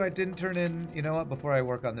didn't do? I didn't turn in... You know what? Before I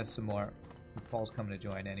work on this some more... Paul's coming to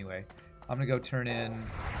join anyway. I'm gonna go turn in...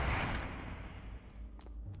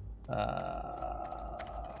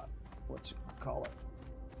 what you call it?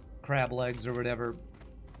 Crab legs or whatever.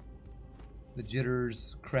 The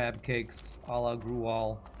jitters, crab cakes, a la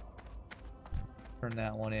Gruwal. Turn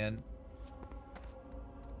that one in.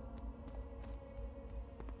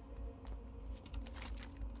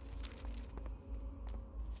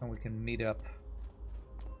 And we can meet up.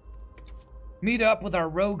 Meet up with our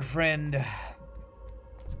rogue friend.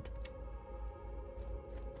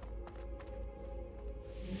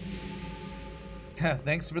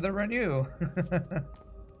 Thanks for the renew.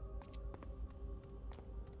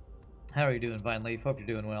 How are you doing, Vineleaf? Hope you're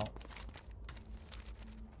doing well.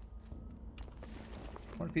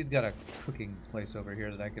 I wonder if he's got a cooking place over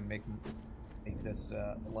here that I can make this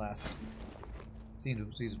last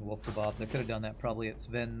season wolf kebabs. I could have done that probably at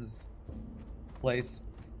Sven's place.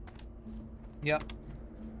 Yep.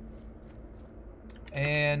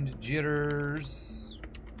 And jitters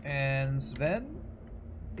and Sven,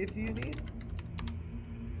 if you need.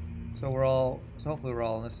 So hopefully we're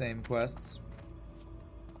all on the same quests.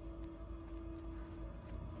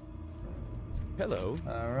 Hello.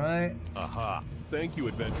 All right. Aha. Thank you,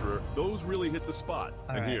 adventurer. Those really hit the spot.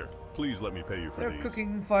 All and right. here, please let me pay you Is for there these. a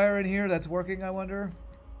cooking fire in here that's working, I wonder?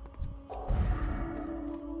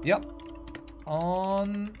 Yep.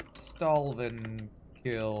 On Stalvin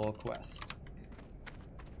kill quest.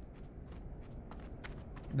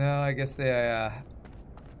 No, I guess they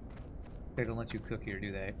don't let you cook here,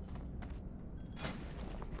 do they?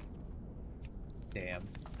 Damn.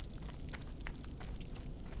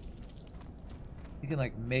 You can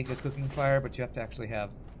like make a cooking fire, but you have to actually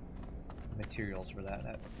have materials for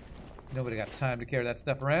that. Nobody got time to carry that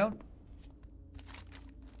stuff around.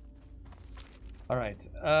 All right.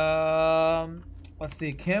 Let's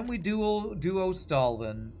see. Can we duo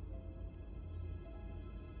Stalvin?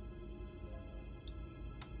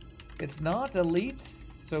 It's not elite,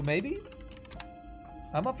 so maybe?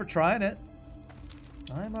 I'm up for trying it.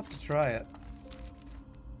 I'm up to try it.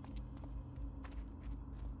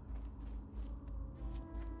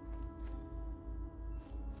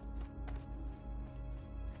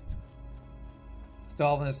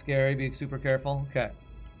 Stalvin is scary. Be super careful. Okay.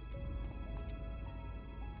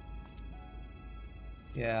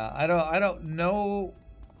 Yeah, I don't know.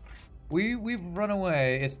 We've run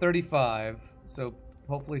away. It's 35, so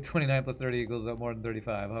hopefully 29 plus 30 equals up more than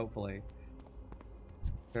 35. Hopefully.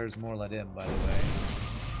 There's more let in, by the way.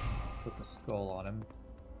 Put the skull on him.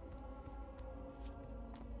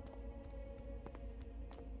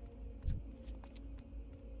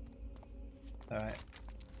 All right.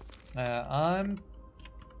 I'm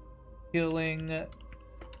killing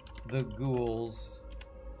the ghouls.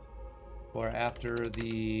 Or after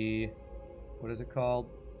the... What is it called?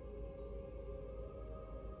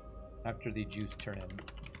 After the juice turn-in.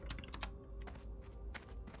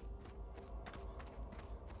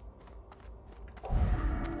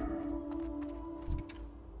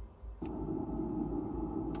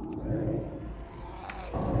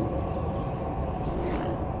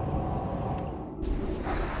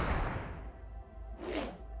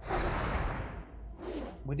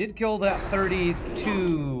 We did kill that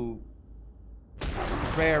 32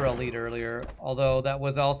 rare elite earlier, although that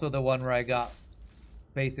was also the one where I got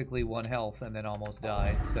basically 1 health and then almost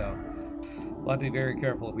died, so we'll have to be very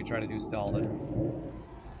careful if we try to do Stalin.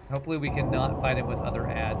 Hopefully we can not fight him with other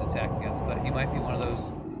ads attacking us, but he might be one of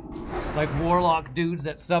those like warlock dudes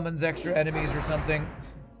that summons extra enemies or something.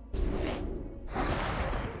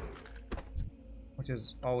 Which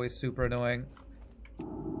is always super annoying.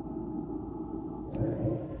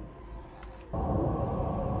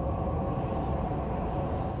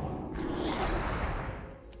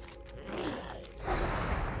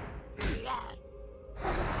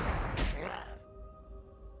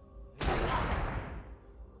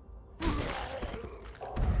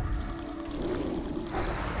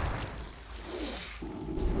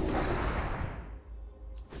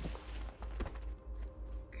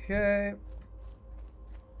 Okay.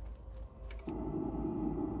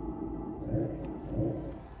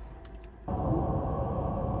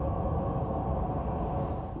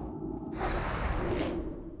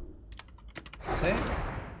 Okay.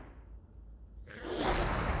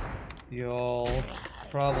 You'll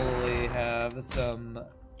probably have some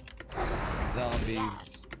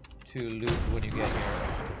zombies to loot when you get here.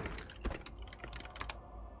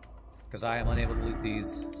 Because I am unable to loot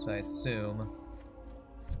these, so I assume.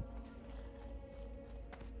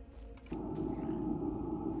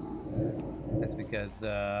 That's because,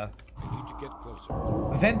 I need to get closer.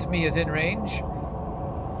 Vent Me is in range.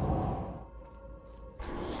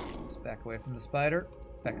 Let's back away from the spider.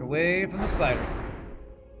 Back away from the spider.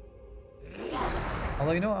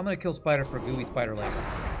 Although, you know what? I'm gonna kill spider for gooey spider legs.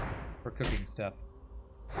 For cooking stuff.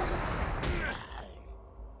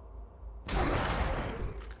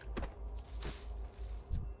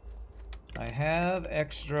 I have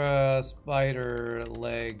extra spider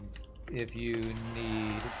legs if you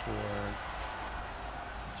need for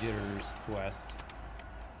Jitter's quest.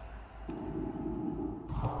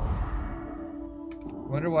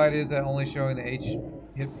 Wonder why it is that only showing the H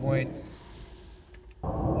hit points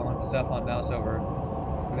on stuff on mouse over.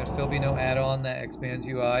 Will there still be no add-on that expands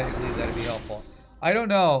UI? I believe that'd be helpful. I don't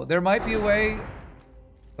know. There might be a way,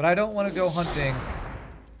 but I don't want to go hunting.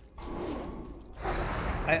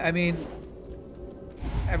 I mean,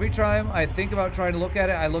 every time I think about trying to look at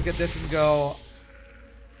it, I look at this and go,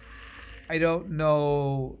 I don't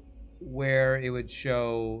know where it would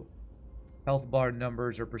show health bar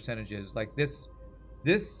numbers or percentages. Like this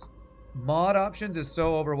mod options is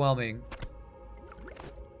so overwhelming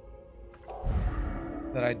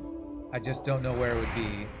that I just don't know where it would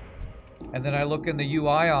be. And then I look in the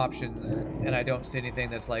UI options and I don't see anything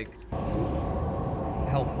that's like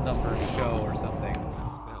health numbers show or something.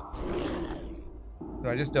 So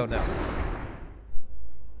I just don't know.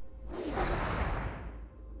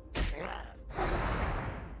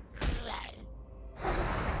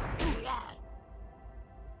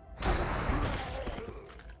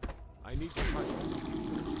 I need to target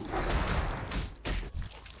something.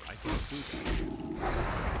 I can't do that.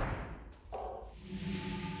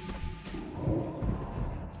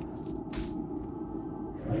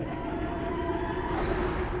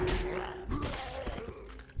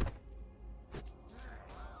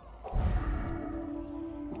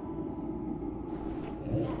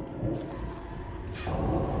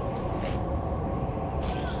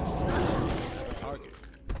 Target.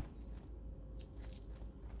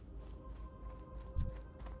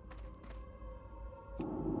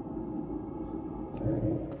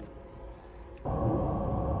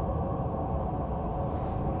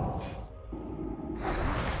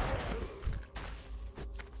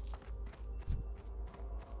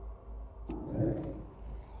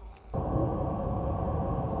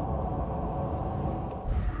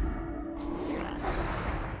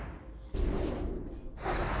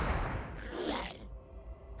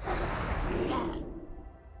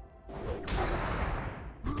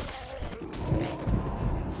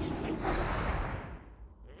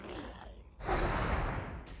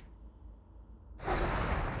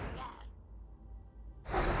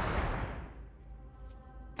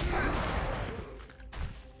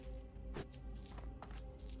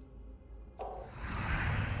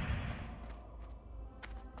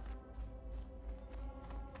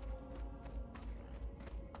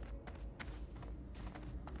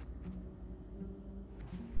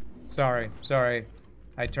 Sorry.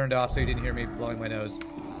 I turned off so you didn't hear me blowing my nose.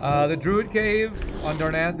 The Druid Cave on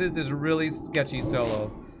Darnassus is really sketchy solo.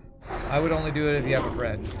 I would only do it if you have a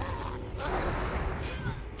friend.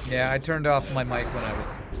 Yeah, I turned off my mic when I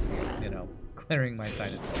was, you know, clearing my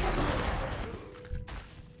sinuses.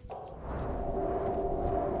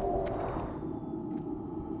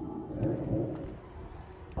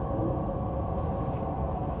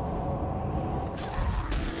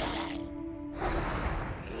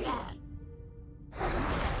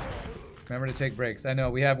 Remember to take breaks. I know,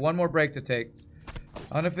 we have one more break to take.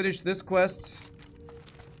 I'm gonna finish this quest,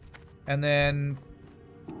 and then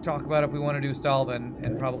talk about if we want to do Stalvin,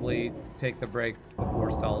 and probably take the break before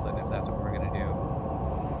Stalvin, if that's what we're gonna do.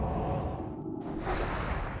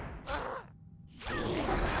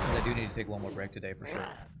 Because I do need to take one more break today, for sure.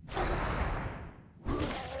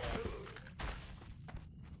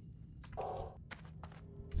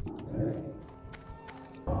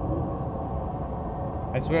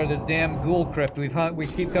 I swear, this damn ghoul crypt, we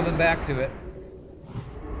keep coming back to it.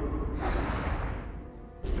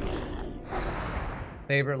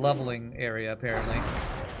 Favorite leveling area, apparently.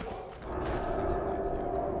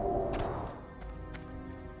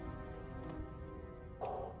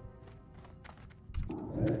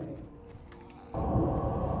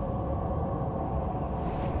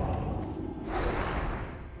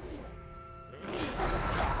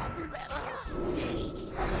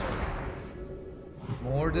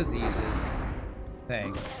 More diseases.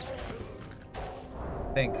 Thanks.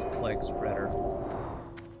 Thanks, Plague Spreader.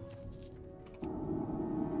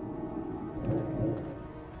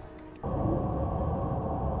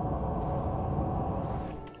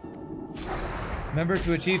 Remember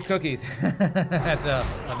to achieve cookies. That's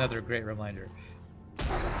another great reminder.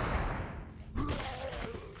 I'm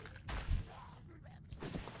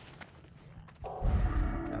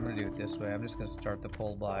gonna do it this way. I'm just gonna start the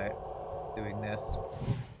pull by doing this.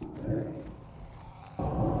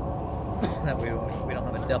 That way we don't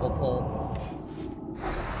have a double pull.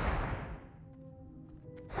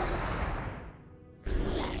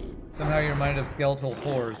 Somehow you're reminded of skeletal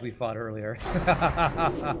whores we fought earlier.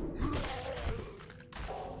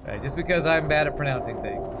 Right, just because I'm bad at pronouncing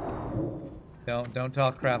things. Don't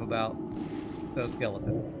talk crap about those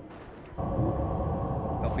skeletons.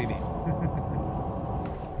 Don't be mean.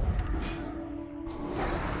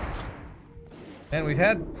 Man, we've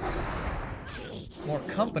had more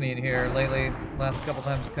company in here lately. Last couple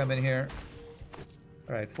times we've come in here.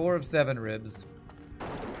 Alright, 4 of 7 ribs.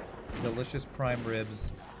 Delicious prime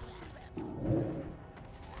ribs.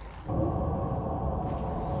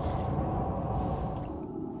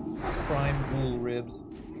 Prime ghoul ribs.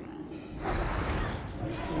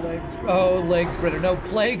 Legs. Oh, leg spreader. No,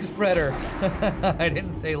 plague spreader. I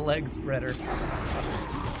didn't say leg spreader.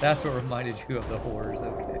 That's what reminded you of the horrors.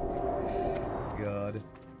 Okay. God.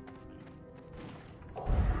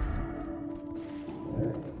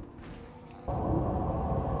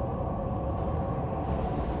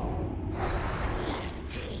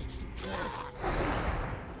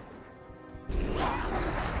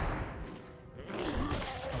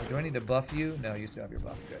 Do I need to buff you? No, you still have your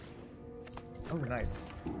buff. Good. Oh, nice.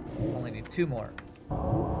 Only need 2 more. 2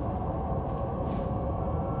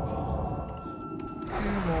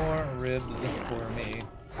 more ribs for me.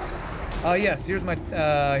 Oh yes, here's my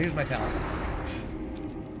talents.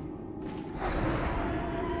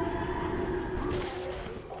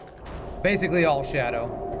 Basically all shadow.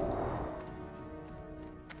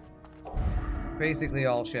 Basically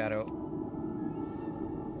all shadow.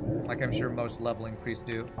 Like I'm sure most leveling priests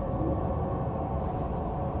do.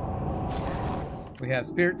 We have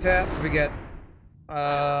spirit taps. We get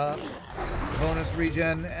bonus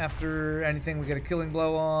regen after anything. We get a killing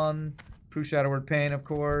blow on. Proof Shadowward Pain, of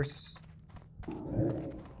course.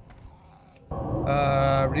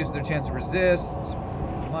 Reduces their chance to resist.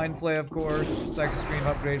 Mind Flay, of course. Psychic Stream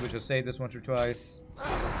upgrade, which will save this once or twice.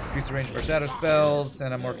 Increase the range of our shadow spells,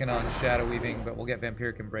 and I'm working on Shadow Weaving, but we'll get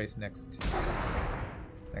Vampiric Embrace next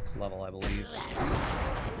level, I believe.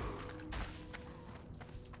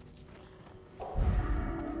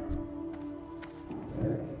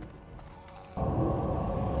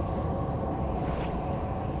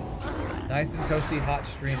 Nice and toasty hot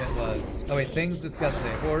stream it was. Oh wait, things discussed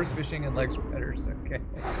today. Horrors, fishing, and leg spreaders. Okay.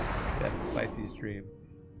 Yes, spicy stream.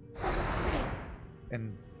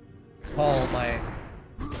 And Paul, my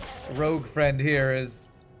rogue friend here, is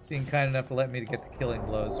being kind enough to let me get the killing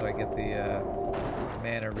blow so I get the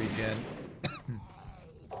mana regen.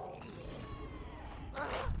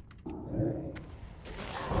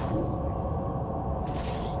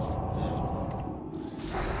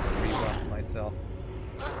 Rebuff myself.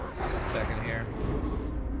 A second here.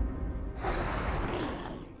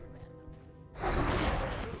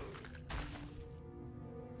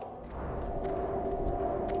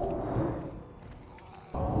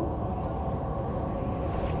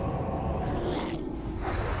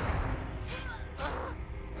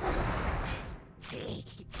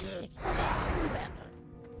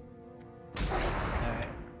 Alright.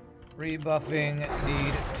 Rebuffing,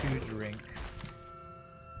 need to drink.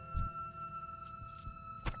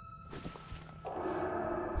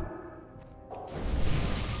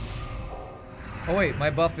 Oh wait, my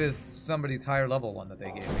buff is somebody's higher level one that they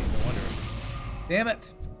gave me. No wonder. Damn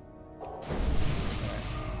it!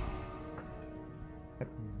 I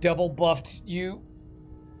double buffed you.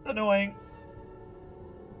 Annoying.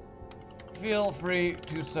 Feel free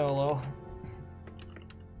to solo.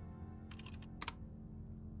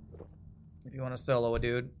 If you want to solo a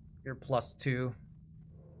dude, you're +2.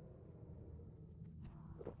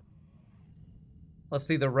 Let's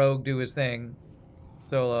see the rogue do his thing.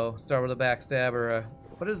 Solo. Start with a backstab or a...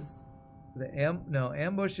 What is it no,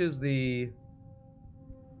 ambush is the...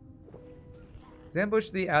 Is ambush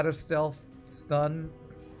the out of stealth stun?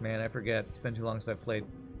 Man, I forget. It's been too long since I've played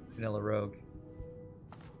vanilla rogue.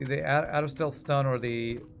 Either the out of stealth stun or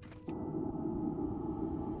the...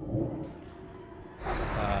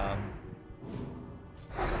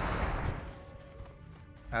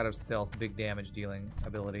 out of stealth big damage dealing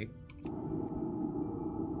ability.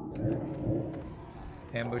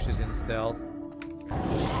 Ambush is in stealth.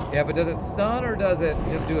 Yeah, but does it stun or does it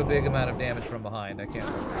just do a big amount of damage from behind? I can't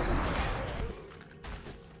remember.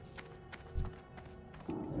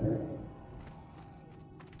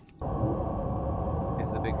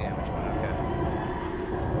 Is the big damage one, okay.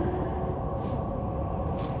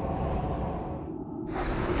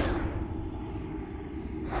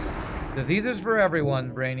 Diseases for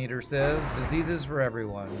everyone, Brain Eater says. Diseases for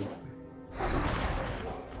everyone.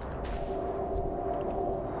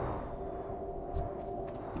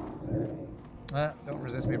 Don't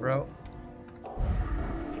resist me, bro.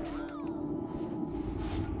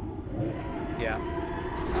 Yeah.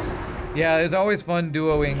 Yeah, it's always fun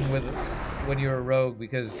duoing with when you're a rogue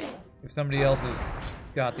because if somebody else has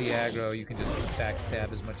got the aggro, you can just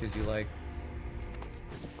backstab as much as you like.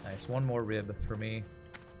 Nice, one more rib for me.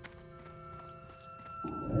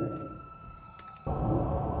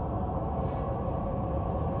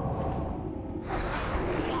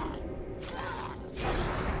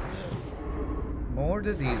 More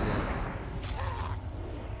diseases.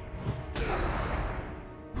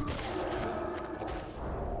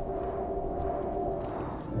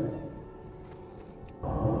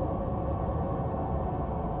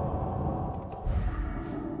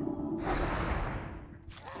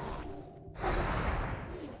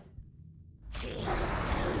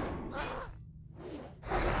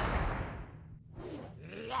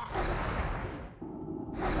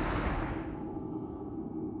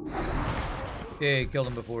 Okay, killed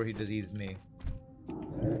him before he diseased me. I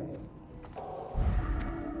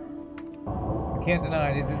can't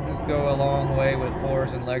deny, does this just go a long way with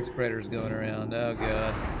horse and leg spreaders going around? Oh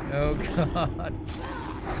god. Oh god.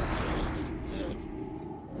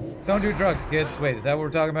 Don't do drugs, kids. Wait, is that what we're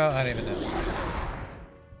talking about? I don't even know.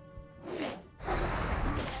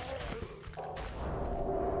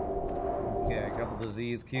 Okay, a couple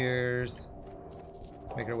disease cures.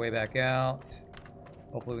 Make our way back out.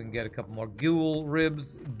 Hopefully we can get a couple more ghoul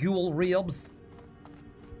ribs. Ghoul ribs.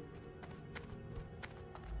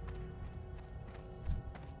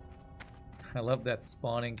 I love that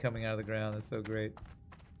spawning coming out of the ground. That's so great.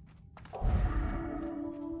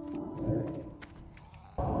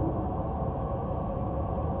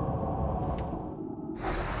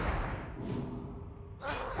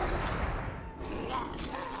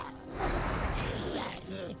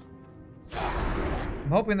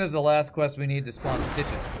 I'm hoping this is the last quest we need to spawn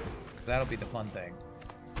stitches. That'll be the fun thing.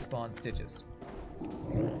 Spawn stitches.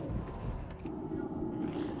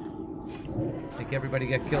 Make everybody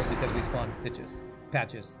get killed because we spawn stitches.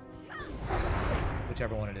 Patches.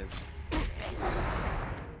 Whichever one it is.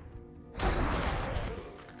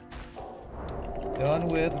 Done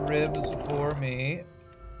with ribs for me.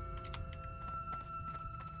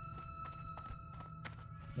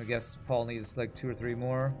 I guess Paul needs like 2 or 3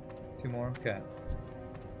 more. 2 more? Okay.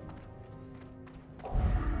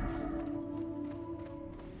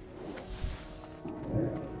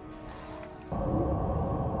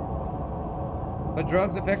 But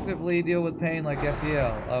drugs effectively deal with pain like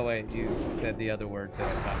FTL. Oh wait, you said the other word that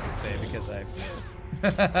I'm not going to say because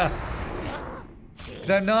because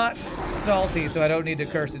I'm not salty, so I don't need to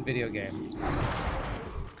curse at video games.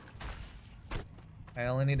 I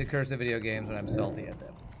only need to curse at video games when I'm salty at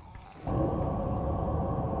them.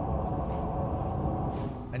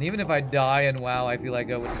 And even if I die in WoW, I feel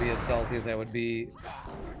like I wouldn't be as salty as I would be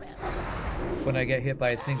when I get hit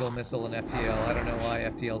by a single missile in FTL. I don't know why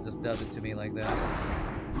FTL just does it to me like that.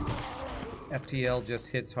 FTL just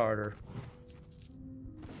hits harder.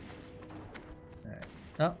 Alright.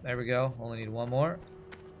 Oh, there we go. Only need 1 more.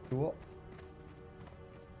 Cool.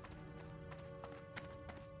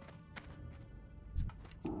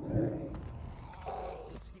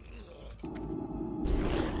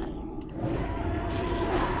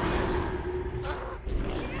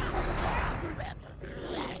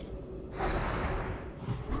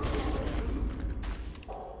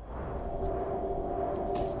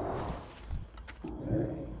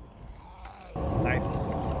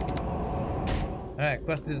 Alright,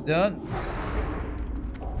 quest is done.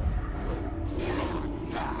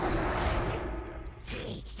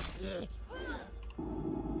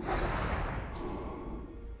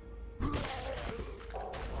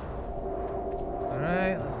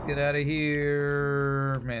 Alright, let's get out of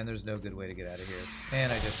here. Man, there's no good way to get out of here.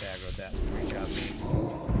 And I just aggroed that. Great job,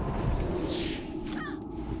 me.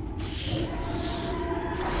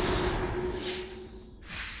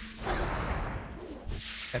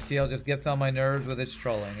 FTL just gets on my nerves with its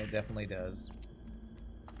trolling. It definitely does.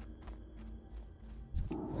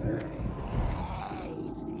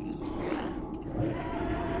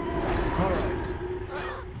 Alright.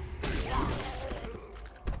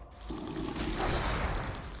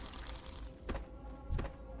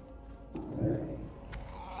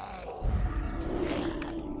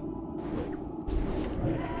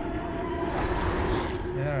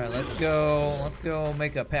 Alright, let's go. Let's go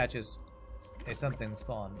make up patches. Hey, something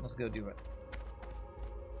spawn. Let's go do it.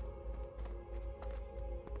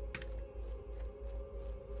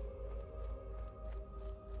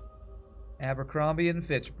 Abercrombie and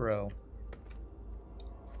Fitch, bro.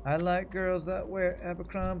 I like girls that wear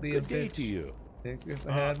Abercrombie and Good day Fitch. to you. If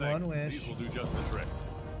I had one wish. These will do just the trick.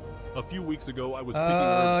 A few weeks ago, I was picking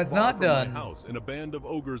herbs it's far not from done. my house, and a band of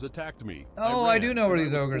ogres attacked me. Oh, I ran, do know where and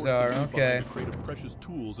these I was ogres forced to are. leave Okay. behind a crate of precious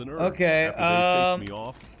tools and herbs. Okay, After they chased me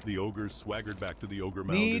off, the ogres swaggered back to the ogre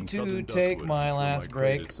mound need in to southern take Duskwood. my I'm sure last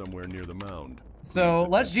crate break. is somewhere near the mound. So,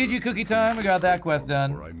 Please let's adventure, GG cookie time. We got that quest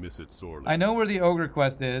done. for I miss it sorely. I know where the ogre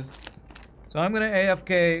quest is. So I'm going to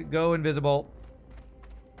AFK, go invisible,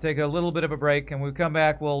 take a little bit of a break, and when we come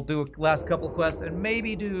back, we'll do a last couple quests and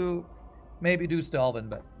maybe do Stalvin.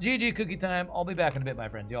 But GG cookie time. I'll be back in a bit, my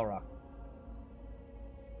friends. Y'all rock.